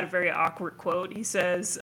 Optimus had a very awkward quote. He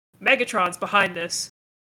says, "Megatron's behind this.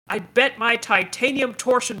 I bet my titanium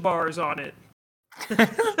torsion bars on it."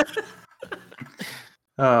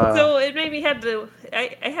 So it made me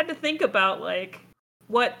I had to think about like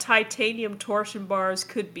what titanium torsion bars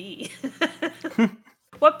could be.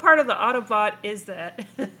 What part of the Autobot is that?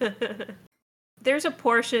 There's a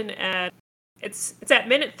portion it's at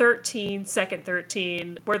minute 13, second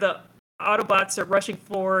 13, where the Autobots are rushing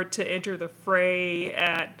forward to enter the fray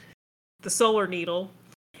at the Solar Needle.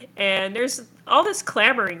 And there's all this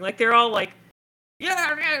clamoring, like they're all like,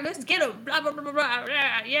 yeah, let's get him, blah, blah, blah, blah, blah,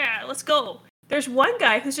 yeah, let's go. There's one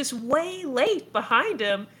guy who's just way late behind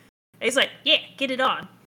him, and he's like, yeah, get it on.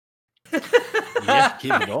 Yeah,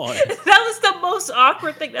 get it on. That was the most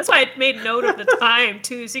awkward thing. That's why I made note of the time,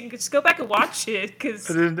 too, so you can just go back and watch it, because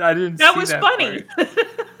I didn't that see was that funny.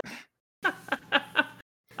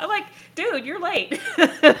 I'm like, dude, you're late.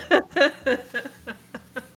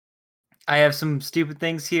 I have some stupid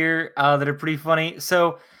things here that are pretty funny.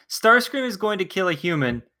 So Starscream is going to kill a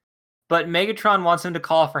human, but Megatron wants him to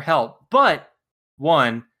call for help. But,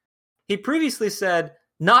 one, he previously said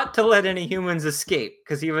not to let any humans escape,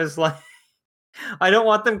 because he was like, I don't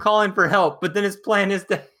want them calling for help, but then his plan is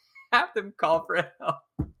to have them call for help.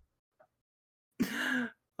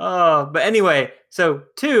 But anyway, so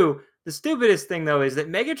two, the stupidest thing, though, is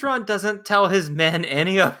that Megatron doesn't tell his men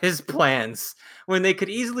any of his plans when they could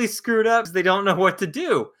easily screw it up because they don't know what to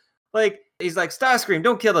do. Like, he's like, Starscream,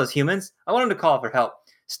 don't kill those humans. I want him to call for help.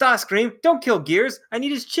 Starscream, don't kill Gears. I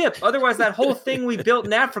need his chip. Otherwise, that whole thing we built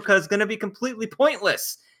in Africa is going to be completely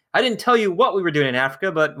pointless. I didn't tell you what we were doing in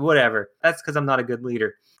Africa, but whatever. That's because I'm not a good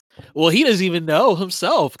leader. Well, he doesn't even know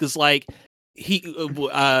himself because, like,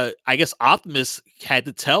 I guess Optimus had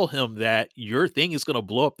to tell him that your thing is going to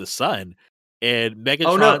blow up the sun, and Megatron.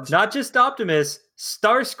 Oh no, not just Optimus.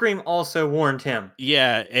 Starscream also warned him.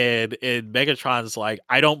 Yeah, and Megatron's like,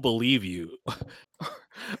 I don't believe you,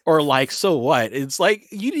 or like, so what? It's like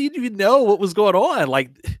you didn't even know what was going on,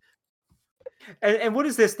 like. And what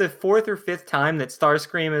is this? The fourth or fifth time that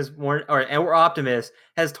Starscream is warned, or Optimus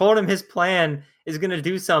has told him his plan is going to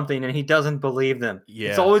do something, and he doesn't believe them. Yeah.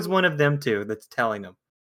 It's always one of them two that's telling him.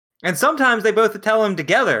 And sometimes they both tell him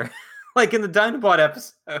together, like in the Dinobot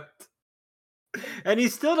episode. And he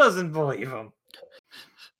still doesn't believe him.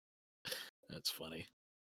 That's funny.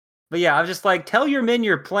 But yeah, I'm just like, tell your men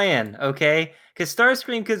your plan, okay? Because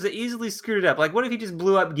Starscream could easily screwed it up. Like, what if he just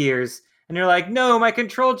blew up Gears? And you're like, no, my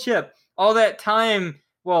control chip. All that time,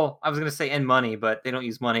 well, I was going to say and money, but they don't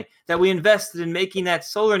use money, that we invested in making that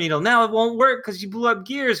Solar Needle. Now it won't work because you blew up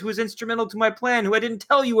Gears, who was instrumental to my plan, who I didn't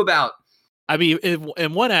tell you about. I mean,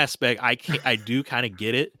 in one aspect, I do kind of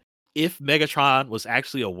get it. If Megatron was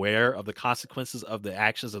actually aware of the consequences of the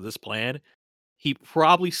actions of this plan, he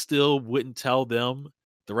probably still wouldn't tell them,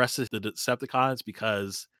 the rest of the Decepticons,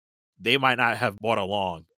 because they might not have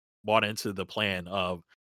bought into the plan of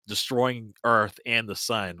destroying Earth and the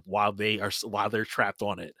sun while they're trapped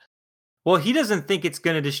on it. Well, he doesn't think it's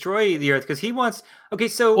going to destroy the Earth because he wants. Okay,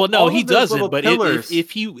 so Well, no, all he of those doesn't. little But pillars.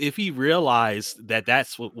 if he realized that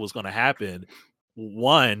that's what was going to happen,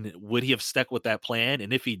 one, would he have stuck with that plan?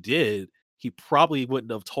 And if he did, he probably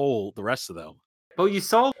wouldn't have told the rest of them. But you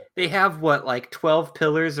saw they have what, like 12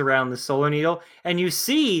 pillars around the solar needle, and you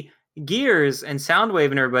see Gears and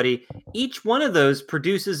Soundwave and everybody. Each one of those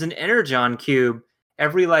produces an energon cube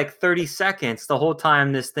every like 30 seconds the whole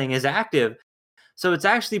time this thing is active. So it's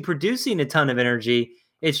actually producing a ton of energy.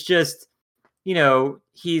 It's just, he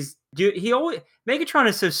always Megatron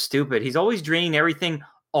is so stupid. He's always draining everything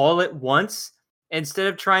all at once instead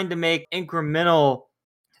of trying to make incremental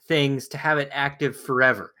things to have it active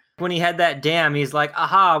forever. When he had that dam, he's like,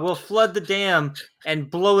 aha, we'll flood the dam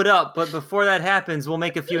and blow it up. But before that happens, we'll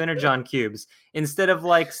make a few energon cubes. Instead of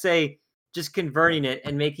like, say, just converting it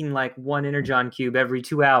and making like one energon cube every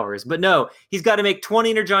 2 hours. But no, he's got to make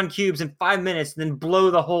 20 energon cubes in 5 minutes and then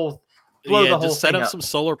blow the whole just set thing up some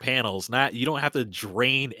solar panels. You don't have to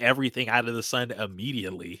drain everything out of the sun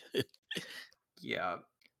immediately. Yeah.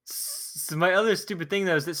 So my other stupid thing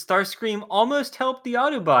though is that Starscream almost helped the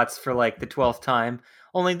Autobots for like the 12th time.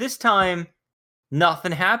 Only this time,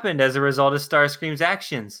 nothing happened as a result of Starscream's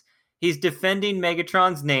actions. He's defending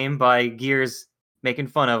Megatron's name by Gears making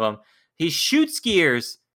fun of him. He shoots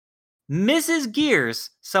Gears, misses Gears,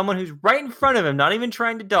 someone who's right in front of him, not even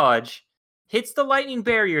trying to dodge, hits the lightning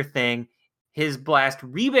barrier thing. His blast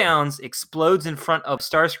rebounds, explodes in front of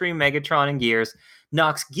Starscream, Megatron, and Gears,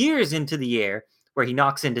 knocks Gears into the air, where he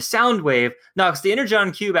knocks into Soundwave, knocks the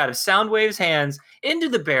Energon Cube out of Soundwave's hands into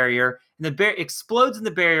the barrier, and the explodes in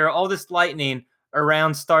the barrier, all this lightning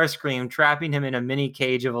around Starscream, trapping him in a mini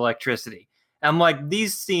cage of electricity. I'm like,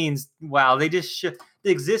 these scenes, wow, they just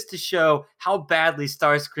they exist to show how badly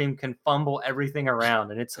Starscream can fumble everything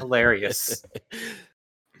around, and it's hilarious.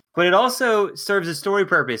 But it also serves a story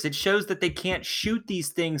purpose. It shows that they can't shoot these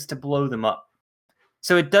things to blow them up.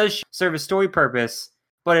 So it does serve a story purpose,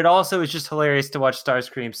 but it also is just hilarious to watch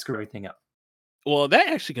Starscream screw everything up. Well, that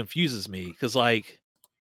actually confuses me because, like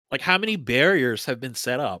how many barriers have been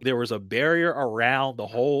set up? There was a barrier around the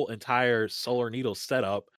whole entire Solar Needle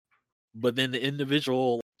setup, but then the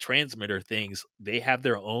individual transmitter things, they have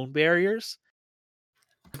their own barriers.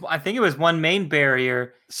 I think it was one main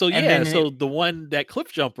barrier. So yeah, the one that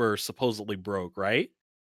Cliffjumper supposedly broke, right?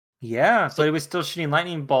 Yeah, but it was still shooting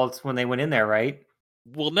lightning bolts when they went in there, right?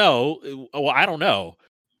 Well, no. Well, I don't know.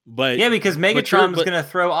 But yeah, because Megatron was going to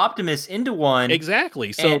throw Optimus into one.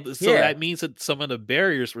 Exactly. So that means that some of the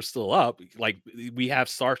barriers were still up. Like we have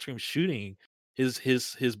Starscream shooting,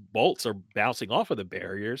 his bolts are bouncing off of the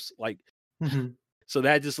barriers. Like, so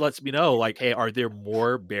that just lets me know, like, hey, are there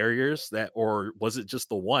more barriers or was it just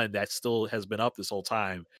the one that still has been up this whole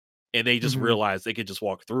time? And they just realized they could just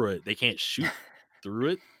walk through it. They can't shoot through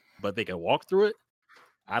it, but they can walk through it.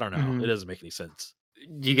 I don't know. It doesn't make any sense.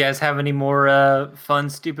 Do you guys have any more fun,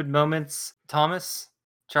 stupid moments, Thomas,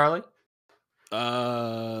 Charlie?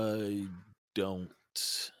 Don't.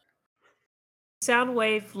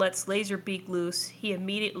 Soundwave lets Laserbeak loose. He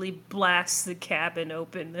immediately blasts the cabin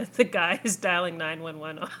open that the guy is dialing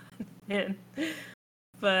 911 on.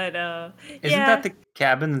 But isn't that the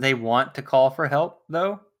cabin they want to call for help,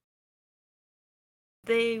 though?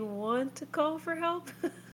 They want to call for help?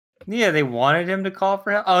 Yeah, they wanted him to call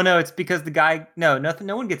for help. Oh no, it's because the guy. No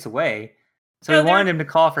one gets away. So they wanted him to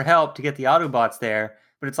call for help to get the Autobots there.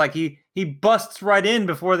 But it's like he busts right in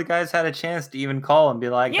before the guys had a chance to even call and be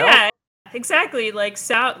like, yeah, help. Exactly. Like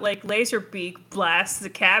Laserbeak blasts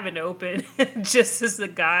the cabin open just as the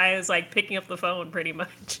guy is like picking up the phone, pretty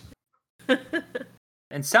much.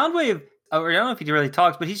 And Soundwave, I don't know if he really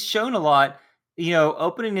talks, but he's shown a lot.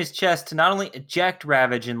 Opening his chest to not only eject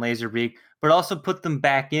Ravage and Laserbeak, but also put them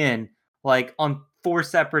back in, like, on 4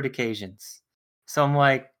 separate occasions. So I'm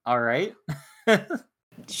like, all right.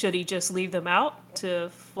 Should he just leave them out to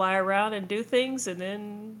fly around and do things and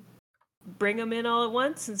then bring them in all at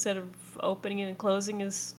once instead of opening and closing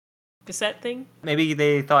his cassette thing? Maybe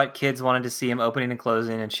they thought kids wanted to see him opening and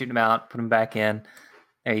closing and shoot him out, put him back in.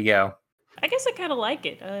 There you go. I guess I kind of like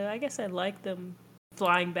it. I guess I like them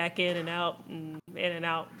flying back in and out,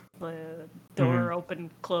 door open,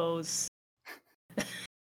 close.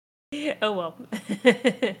 Oh well.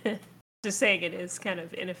 Just saying it is kind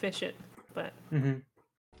of inefficient, but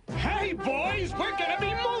Hey boys, we're gonna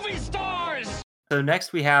be movie stars! So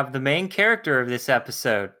next we have the main character of this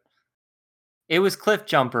episode. It was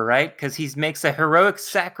Cliffjumper, right? Because he makes a heroic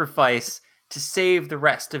sacrifice to save the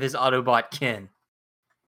rest of his Autobot kin.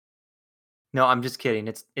 No, I'm just kidding.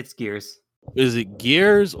 It's Gears. Is it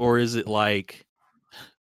Gears or is it like,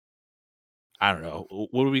 I don't know,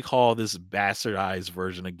 what do we call this bastardized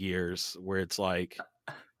version of Gears where it's like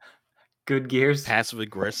Good Gears. passive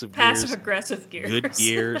aggressive Passive Gears, aggressive gears. good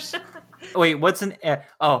Gears? Wait, what's an?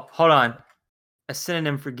 Oh, hold on. A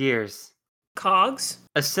synonym for Gears. Cogs.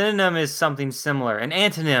 A synonym is something similar. An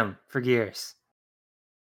antonym for Gears.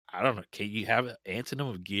 I don't know. Can you have an antonym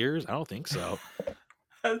of Gears? I don't think so.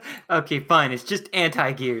 Okay, fine. It's just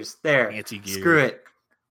anti-Gears. There. Anti-Gears. Screw it.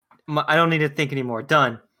 I don't need to think anymore.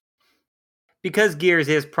 Done. Because Gears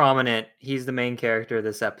is prominent, he's the main character of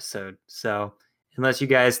this episode. So, unless you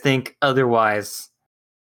guys think otherwise,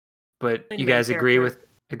 but The you main guys agree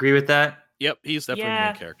character. with that? Yep, he's definitely the Yeah.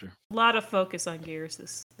 main character. A lot of focus on gears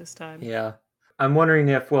this time. Yeah. I'm wondering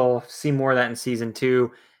if we'll see more of that in season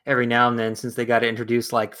 2 every now and then, since they got to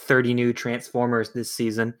introduce like 30 new Transformers this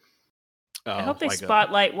season. I hope they like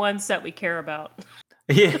spotlight ones that we care about.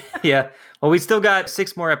 Yeah. Well, we still got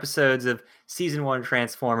 6 more episodes of season 1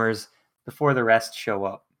 Transformers before the rest show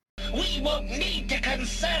up. We won't need to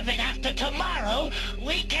conserve it after tomorrow.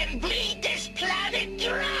 We can bleed this planet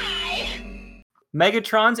dry.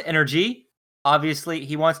 Megatron's energy. Obviously,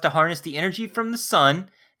 he wants to harness the energy from the sun,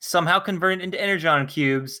 somehow convert it into energon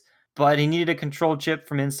cubes, but he needed a control chip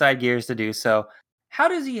from inside Gears to do so. How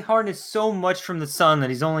does he harness so much from the sun that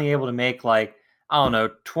he's only able to make, like, I don't know,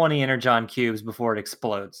 20 energon cubes before it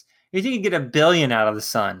explodes? You think you get 1 billion out of the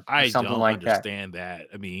sun or I something don't like that? understand that.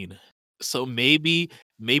 I mean, so maybe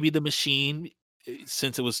the machine,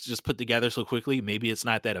 since it was just put together so quickly, maybe it's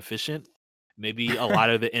not that efficient. Maybe a lot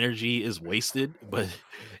of the energy is wasted, but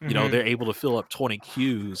Mhm. they're able to fill up 20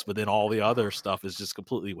 queues, but then all the other stuff is just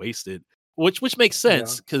completely wasted. Which makes Yeah.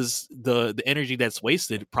 sense because the energy that's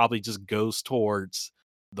wasted probably just goes towards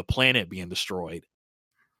the planet being destroyed.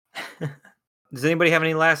 Does anybody have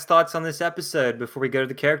any last thoughts on this episode before we go to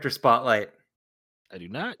the character spotlight? I do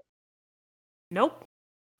not. Nope.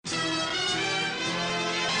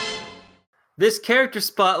 This character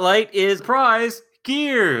spotlight is Prize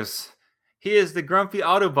Gears. He is the grumpy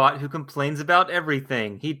Autobot who complains about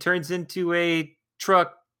everything. He turns into a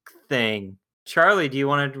truck thing. Charlie, do you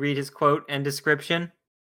want to read his quote and description?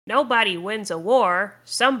 Nobody wins a war,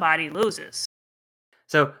 somebody loses.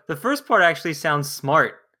 So the first part actually sounds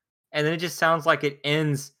smart, and then it just sounds like it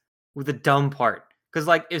ends with a dumb part. Because,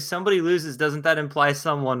 like, if somebody loses, doesn't that imply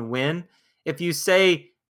someone win? If you say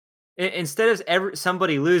instead of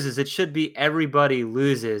somebody loses, it should be everybody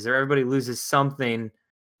loses, or everybody loses something,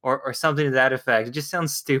 or something to that effect. It just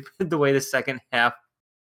sounds stupid the way the second half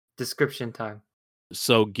description time.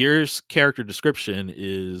 So Gears' character description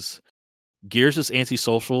is Gears is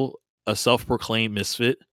antisocial, a self-proclaimed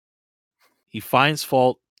misfit. He finds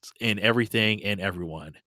fault in everything and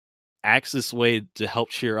everyone. Acts this way to help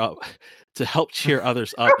cheer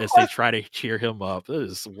others up as they try to cheer him up.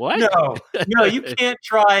 This is what? No, you can't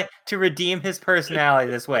try to redeem his personality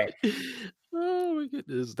this way. Oh my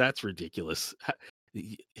goodness, that's ridiculous.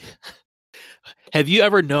 Have you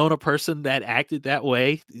ever known a person that acted that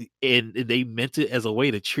way and they meant it as a way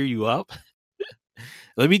to cheer you up?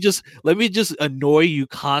 Let me just annoy you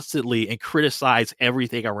constantly and criticize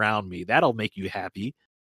everything around me. That'll make you happy.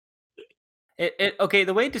 Okay,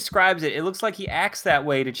 the way it describes it, it looks like he acts that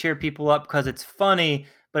way to cheer people up because it's funny,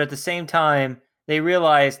 but at the same time, they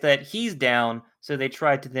realize that he's down, so they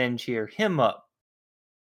try to then cheer him up.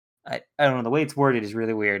 I don't know, the way it's worded is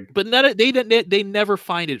really weird. But they never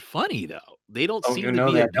find it funny though. They don't Oh, seem you to know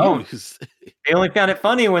be they don't. amused. They only found it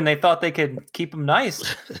funny when they thought they could keep him nice.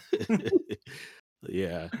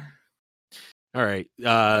 Yeah. All right.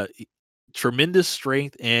 Tremendous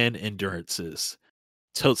strength and endurances.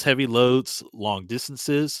 Totes heavy loads long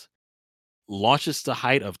distances. Launches to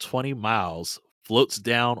height of 20 miles. Floats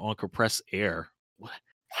down on compressed air.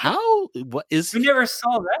 How? What is? We never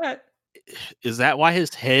saw that. Is that why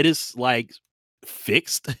his head is like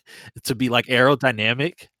fixed to be like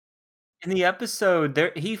aerodynamic? In the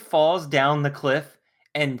episode, he falls down the cliff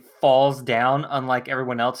and falls down, unlike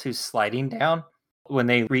everyone else who's sliding down when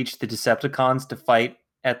they reach the Decepticons to fight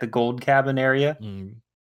at the gold cabin area. Mm,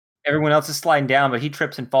 Everyone else is sliding down, but he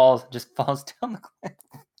trips and falls, just falls down the cliff.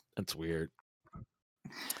 that's weird.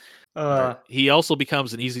 Uh, He also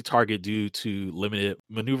becomes an easy target due to limited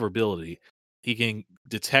maneuverability. He can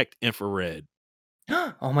detect infrared.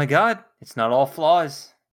 oh my god, it's not all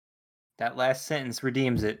flaws. That last sentence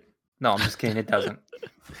redeems it. No, I'm just kidding, it doesn't.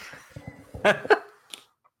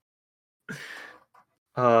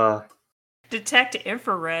 Detect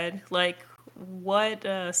infrared. Like, what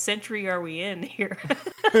century are we in here?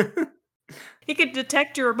 He could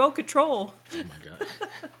detect your remote control. Oh my god.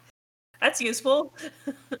 That's useful.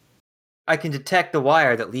 I can detect the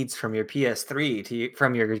wire that leads from your PS3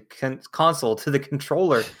 from your console to the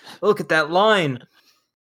controller. Look at that line.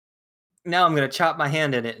 Now I'm going to chop my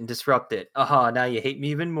hand in it and disrupt it. Aha, now you hate me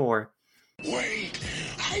even more. Wait,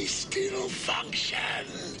 I still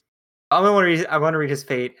function. I want to read his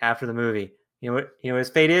fate after the movie. You know what his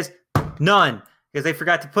fate is? None, because they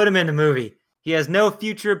forgot to put him in the movie. He has no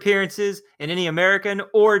future appearances in any American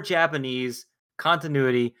or Japanese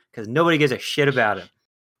continuity because nobody gives a shit about him.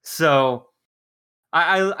 So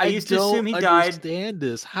I used to assume he died. I don't understand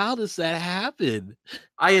this. How does that happen?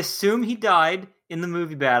 I assume he died in the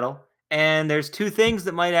movie battle, and there's two things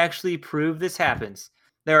that might actually prove this happens.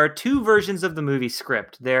 There are two versions of the movie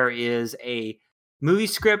script. There is a movie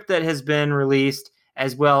script that has been released,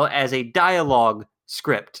 as well as a dialogue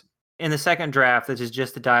script. In the second draft, which is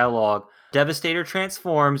just the dialogue, Devastator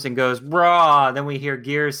transforms and goes, "Brah!" Then we hear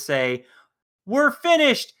Gears say, "We're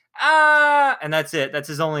finished!" Ah! And that's it. That's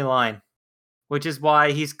his only line. Which is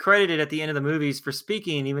why he's credited at the end of the movies for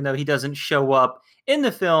speaking, even though he doesn't show up in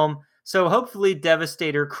the film. So hopefully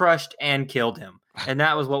Devastator crushed and killed him. And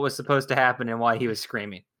that was what was supposed to happen and why he was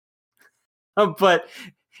screaming. But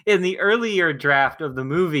in the earlier draft of the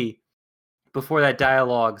movie, before that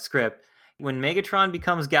dialogue script, when Megatron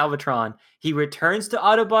becomes Galvatron, he returns to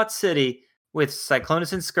Autobot City with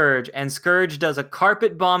Cyclonus and Scourge does a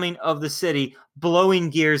carpet bombing of the city, blowing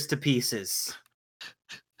Gears to pieces.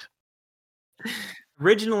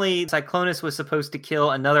 Originally, Cyclonus was supposed to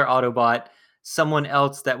kill another Autobot, someone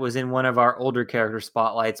else that was in one of our older character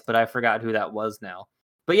spotlights, but I forgot who that was now.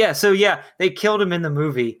 But yeah, they killed him in the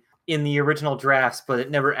movie in the original drafts, but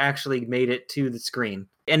it never actually made it to the screen.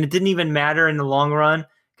 And it didn't even matter in the long run,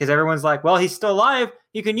 because everyone's like, well, he's still alive,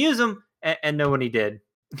 you can use him, and nobody did.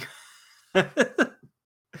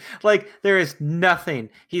 Like, there is nothing.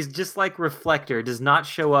 He's just like Reflector, does not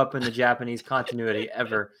show up in the Japanese continuity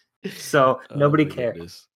ever. So nobody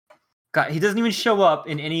cares. God, he doesn't even show up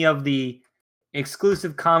in any of the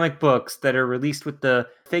exclusive comic books that are released with the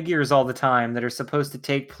figures all the time that are supposed to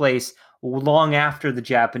take place long after the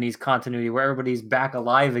Japanese continuity where everybody's back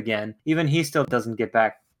alive again. Even he still doesn't get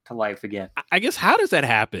back to life again. I guess, how does that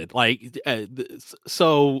happen? Like,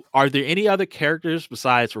 so are there any other characters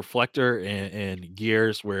besides Reflector and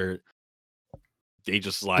Gears where they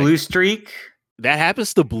just like... Blue Streak? That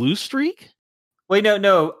happens to Blue Streak? Wait,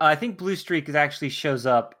 no. I think Blue Streak actually shows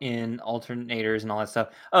up in alternators and all that stuff.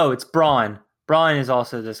 Oh, it's Brawn. Brawn is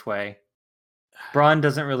also this way. Brawn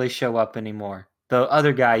doesn't really show up anymore. The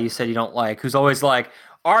other guy you said you don't like, who's always like,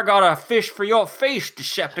 I got a fish for your face,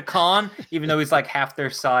 Decepticon, even though he's like half their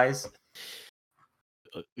size.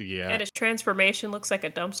 Yeah. And his transformation looks like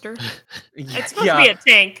a dumpster. It's supposed to be a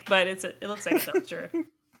tank, but it looks like a dumpster.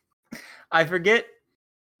 I forget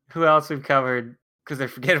who else we've covered because they're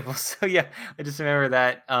forgettable. So yeah, I just remember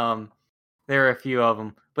that there are a few of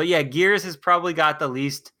them. But yeah, Gears has probably got the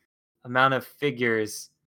least amount of figures.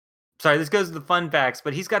 Sorry, this goes to the fun facts,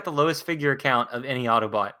 but he's got the lowest figure count of any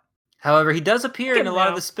Autobot. However, he does appear in a lot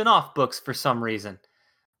of the spin-off books for some reason.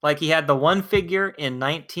 Like, he had the one figure in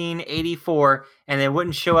 1984, and it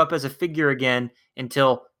wouldn't show up as a figure again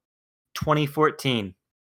until 2014.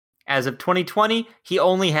 As of 2020, he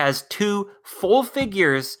only has 2 full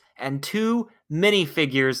figures and 2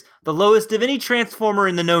 minifigures, the lowest of any Transformer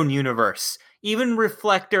in the known universe. Even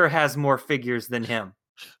Reflector has more figures than him.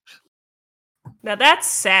 Now that's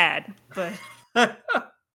sad, but I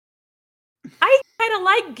kind of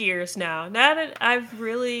like Gears now. Now that I've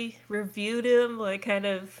really reviewed him, like, kind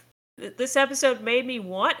of, this episode made me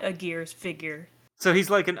want a Gears figure. So he's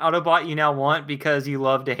like an Autobot you now want because you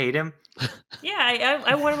love to hate him? Yeah,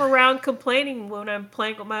 I want him around complaining when I'm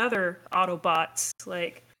playing with my other Autobots.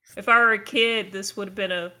 Like, if I were a kid, this would have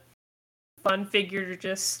been a fun figure to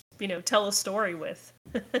just, tell a story with.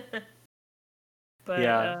 But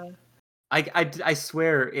yeah. I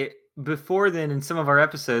swear, before then in some of our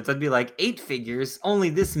episodes, I'd be like, 8 figures, only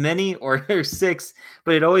this many, or 6,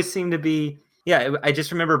 but it always seemed to be, I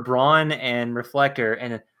just remember Brawn and Reflector,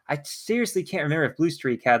 and I seriously can't remember if Blue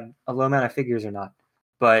Streak had a low amount of figures or not,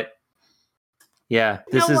 but yeah,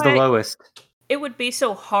 this is the lowest. It would be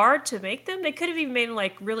so hard to make them. They could have even made them,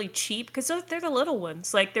 like, really cheap, because they're the little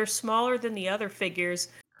ones. Like, they're smaller than the other figures.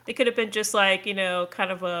 They could have been just like,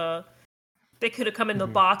 kind of they could have come in the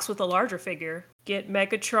box with a larger figure. Get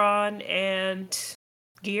Megatron and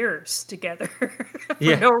Gears together for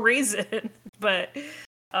no reason. But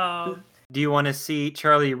do you want to see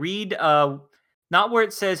Charlie read not where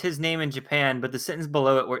it says his name in Japan, but the sentence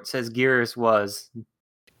below it where it says Gears was?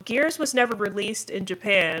 Gears was never released in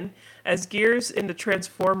Japan as Gears in the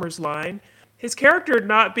Transformers line, his character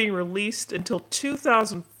not being released until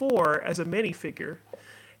 2004 as a minifigure.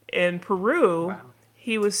 In Peru, Wow.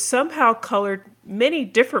 he was somehow colored many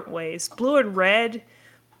different ways: blue and red,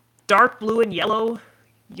 dark blue and yellow,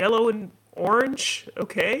 yellow and orange.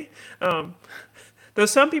 Okay. Though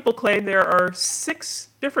some people claim there are 6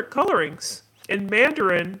 different colorings. In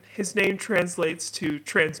Mandarin, his name translates to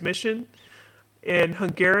transmission. In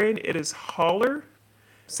Hungarian, it is hauler.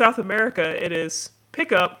 South America, it is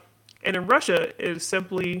pickup. And in Russia, it is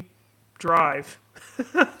simply drive.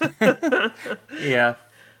 Yeah.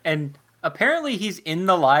 And apparently he's in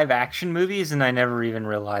the live action movies, and I never even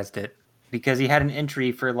realized it because he had an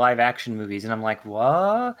entry for live action movies. And I'm like,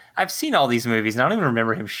 what? I've seen all these movies, and I don't even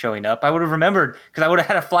remember him showing up. I would have remembered because I would have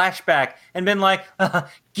had a flashback and been like,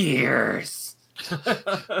 Gears.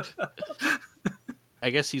 I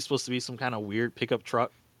guess he's supposed to be some kind of weird pickup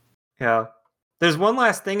truck. Yeah. There's one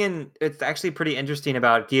last thing, and it's actually pretty interesting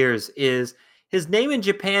about Gears, is his name in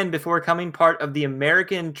Japan before coming part of the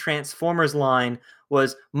American Transformers line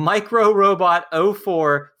was Micro Robot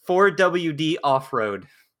 04 4WD Off-Road.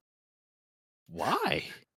 Why?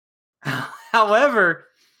 However,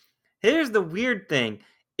 here's the weird thing.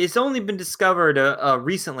 It's only been discovered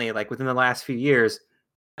recently, like within the last few years.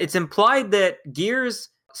 It's implied that Gears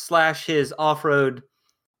 / his off-road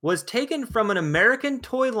was taken from an American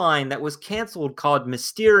toy line that was canceled called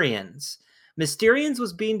Mysterians. Mysterians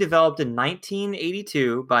was being developed in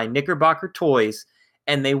 1982 by Knickerbocker Toys,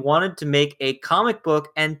 and they wanted to make a comic book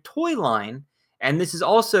and toy line, and this is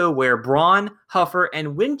also where Brawn, Huffer,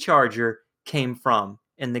 and Windcharger came from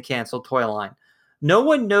in the canceled toy line. No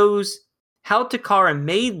one knows how Takara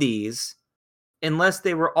made these unless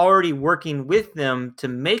they were already working with them to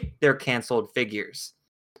make their canceled figures.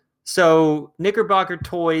 So Knickerbocker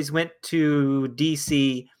Toys went to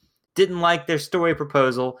DC, didn't like their story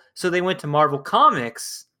proposal, so they went to Marvel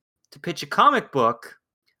Comics to pitch a comic book,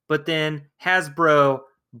 but then Hasbro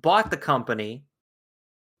bought the company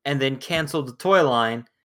and then canceled the toy line,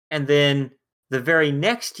 and then the very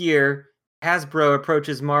next year, Hasbro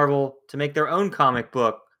approaches Marvel to make their own comic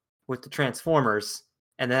book with the Transformers,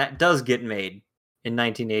 and that does get made in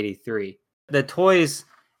 1983. The toys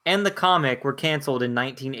and the comic were canceled in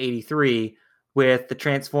 1983, with the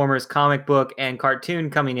Transformers comic book and cartoon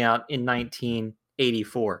coming out in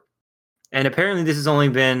 1984. And apparently this has only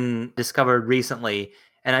been discovered recently,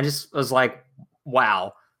 and I just was like,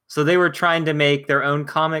 wow. So they were trying to make their own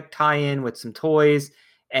comic tie-in with some toys,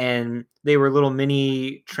 and they were little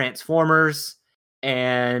mini Transformers.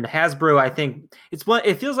 And Hasbro, I think it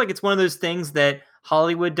feels like it's one of those things that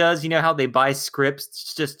Hollywood does. You know how they buy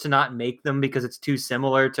scripts just to not make them because it's too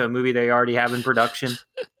similar to a movie they already have in production?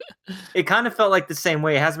 It kind of felt like the same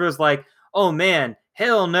way. Hasbro's like, oh man,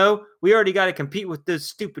 hell no, we already got to compete with those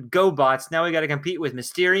stupid GoBots. Now we got to compete with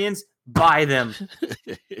Mysterians. Buy them.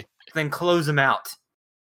 Then close them out.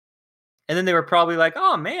 And then they were probably like,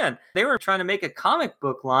 oh man, they were trying to make a comic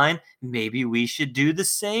book line. Maybe we should do the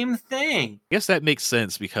same thing. I guess that makes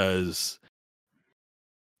sense because,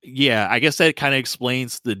 yeah, I guess that kind of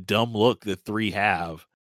explains the dumb look that 3 have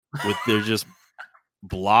with their just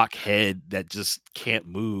block head that just can't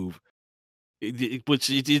move, which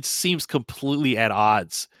seems completely at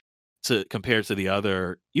odds to compared to the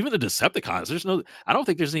other, even the Decepticons. I don't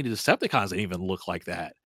think there's any Decepticons that even look like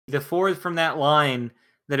that. The 4 from that line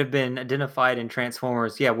that have been identified in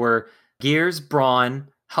Transformers, were Gears, Brawn,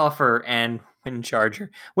 Huffer, and Windcharger.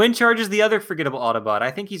 Windcharger's the other forgettable Autobot.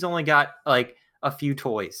 I think he's only got like a few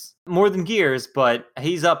toys, more than Gears, but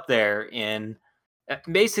he's up there in.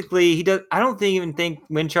 Basically, he does. I don't even think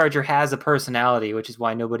Windcharger has a personality, which is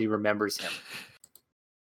why nobody remembers him.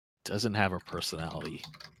 Doesn't have a personality.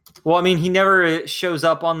 Well, I mean, he never shows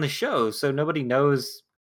up on the show, so nobody knows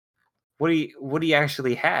what he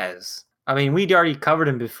actually has. I mean, we'd already covered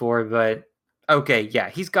him before, but okay, yeah,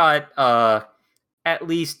 he's got at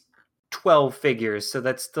least 12 figures, so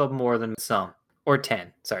that's still more than some. Or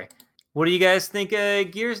 10, sorry. What do you guys think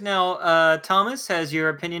of Gears now? Thomas, has your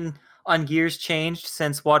opinion on Gears changed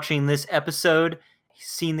since watching this episode?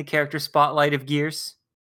 Seen the character spotlight of Gears?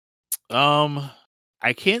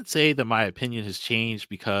 I can't say that my opinion has changed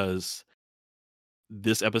because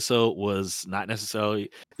this episode was not necessarily.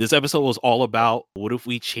 This episode was all about what if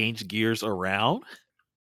we change Gears around,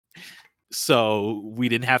 so we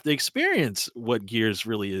didn't have to experience what Gears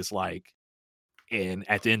really is like. And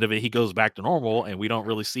at the end of it, he goes back to normal, and we don't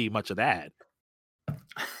really see much of that.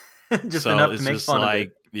 Just so enough it's to make just fun like,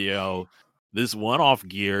 of it. you know, this one-off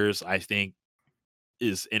Gears, I think,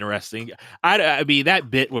 is interesting. I mean, that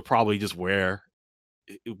bit would probably just wear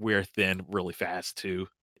thin really fast too.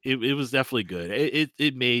 It was definitely good.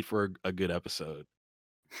 It made for a good episode.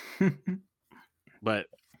 But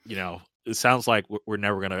you know, it sounds like we're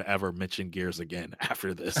never gonna ever mention Gears again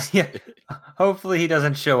after this. Yeah. Hopefully he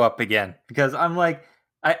doesn't show up again because I'm like,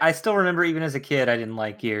 I still remember even as a kid, I didn't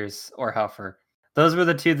like Gears or Huffer. Those were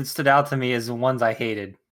the two that stood out to me as the ones I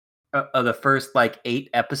hated of the first like 8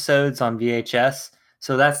 episodes on VHS.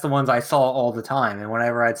 So that's the ones I saw all the time. And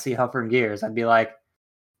whenever I'd see Huffer and Gears, I'd be like,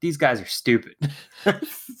 these guys are stupid. As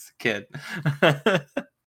a kid.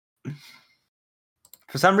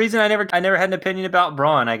 For some reason, I never had an opinion about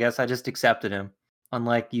Braun. I guess I just accepted him.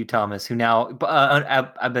 Unlike you, Thomas, who now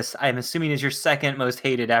I'm assuming is your second most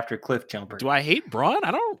hated after Cliff Jumper. Do I hate Braun?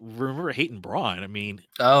 I don't remember hating Braun. I mean,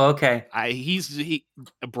 oh, okay.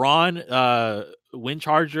 Braun,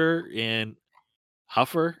 Windcharger, and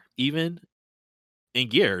Huffer, even in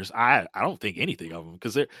Gears. I don't think anything of them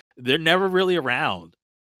because they're never really around.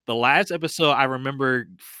 The last episode I remember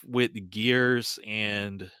with Gears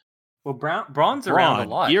and well, Braun's around a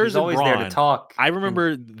lot. Gears He's always there to talk. I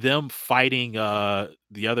remember them fighting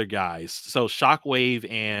the other guys. So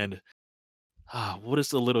Shockwave and what is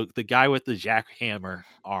the guy with the jackhammer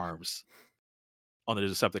arms on the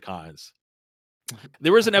Decepticons?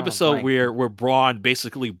 There was an episode where Braun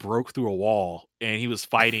basically broke through a wall and he was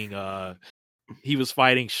fighting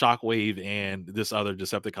Shockwave and this other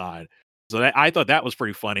Decepticon. So I thought that was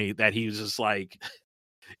pretty funny that he was just like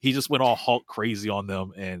he just went all Hulk crazy on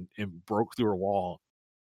them and broke through a wall.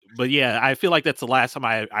 But yeah, I feel like that's the last time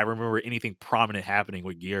I remember anything prominent happening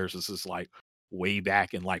with Gears. This is like way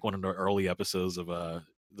back in like one of the early episodes of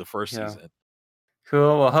the first season.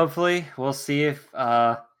 Cool. Well, hopefully we'll see if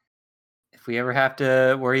we ever have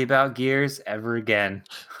to worry about Gears ever again.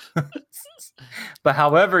 But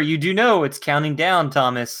however, you do know it's counting down,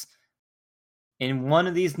 Thomas. In one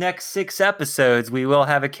of these next 6 episodes, we will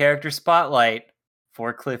have a character spotlight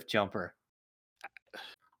for Cliff Jumper.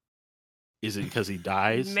 Is it because he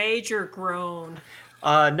dies? Major groan.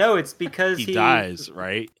 No, it's because he dies,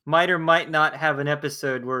 right? Might or might not have an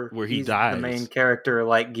episode where he he's dies. The main character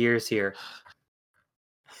like Gears here.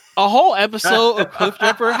 A whole episode of Cliff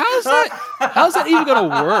Jumper? How's that even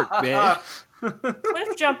gonna work, man?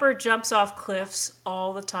 Cliff Jumper jumps off cliffs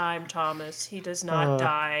all the time, Thomas. He does not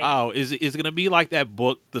die. Oh, is it gonna be like that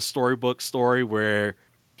book, the storybook story where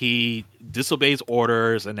he disobeys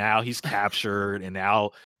orders and now he's captured and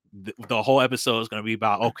now the whole episode is going to be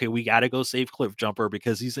about, okay, we got to go save Cliff Jumper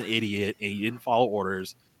because he's an idiot and he didn't follow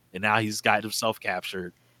orders and now he's got himself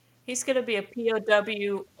captured. He's going to be a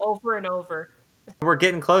POW over and over. We're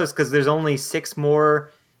getting close because there's only 6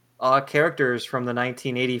 more characters from the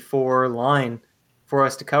 1984 line for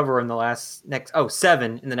us to cover in the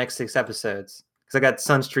 7 in the next 6 episodes. Because I got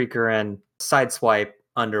Sunstreaker and Sideswipe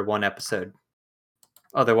under 1 episode.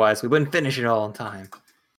 Otherwise, we wouldn't finish it all in time.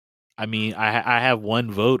 I mean, I have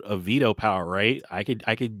 1 vote of veto power, right? I could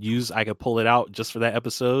pull it out just for that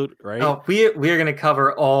episode, right? Oh, we are going to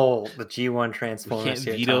cover all the G1 Transformers. We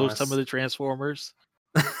can't veto some of the Transformers.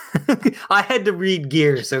 I had to read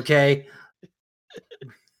Gears, okay?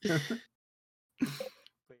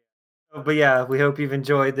 But yeah, we hope you've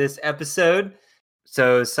enjoyed this episode.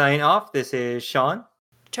 So signing off, this is Sean,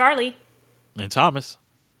 Charlie, and Thomas.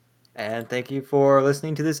 And thank you for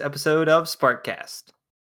listening to this episode of Sparkcast.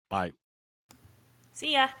 Bye.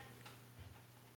 See ya.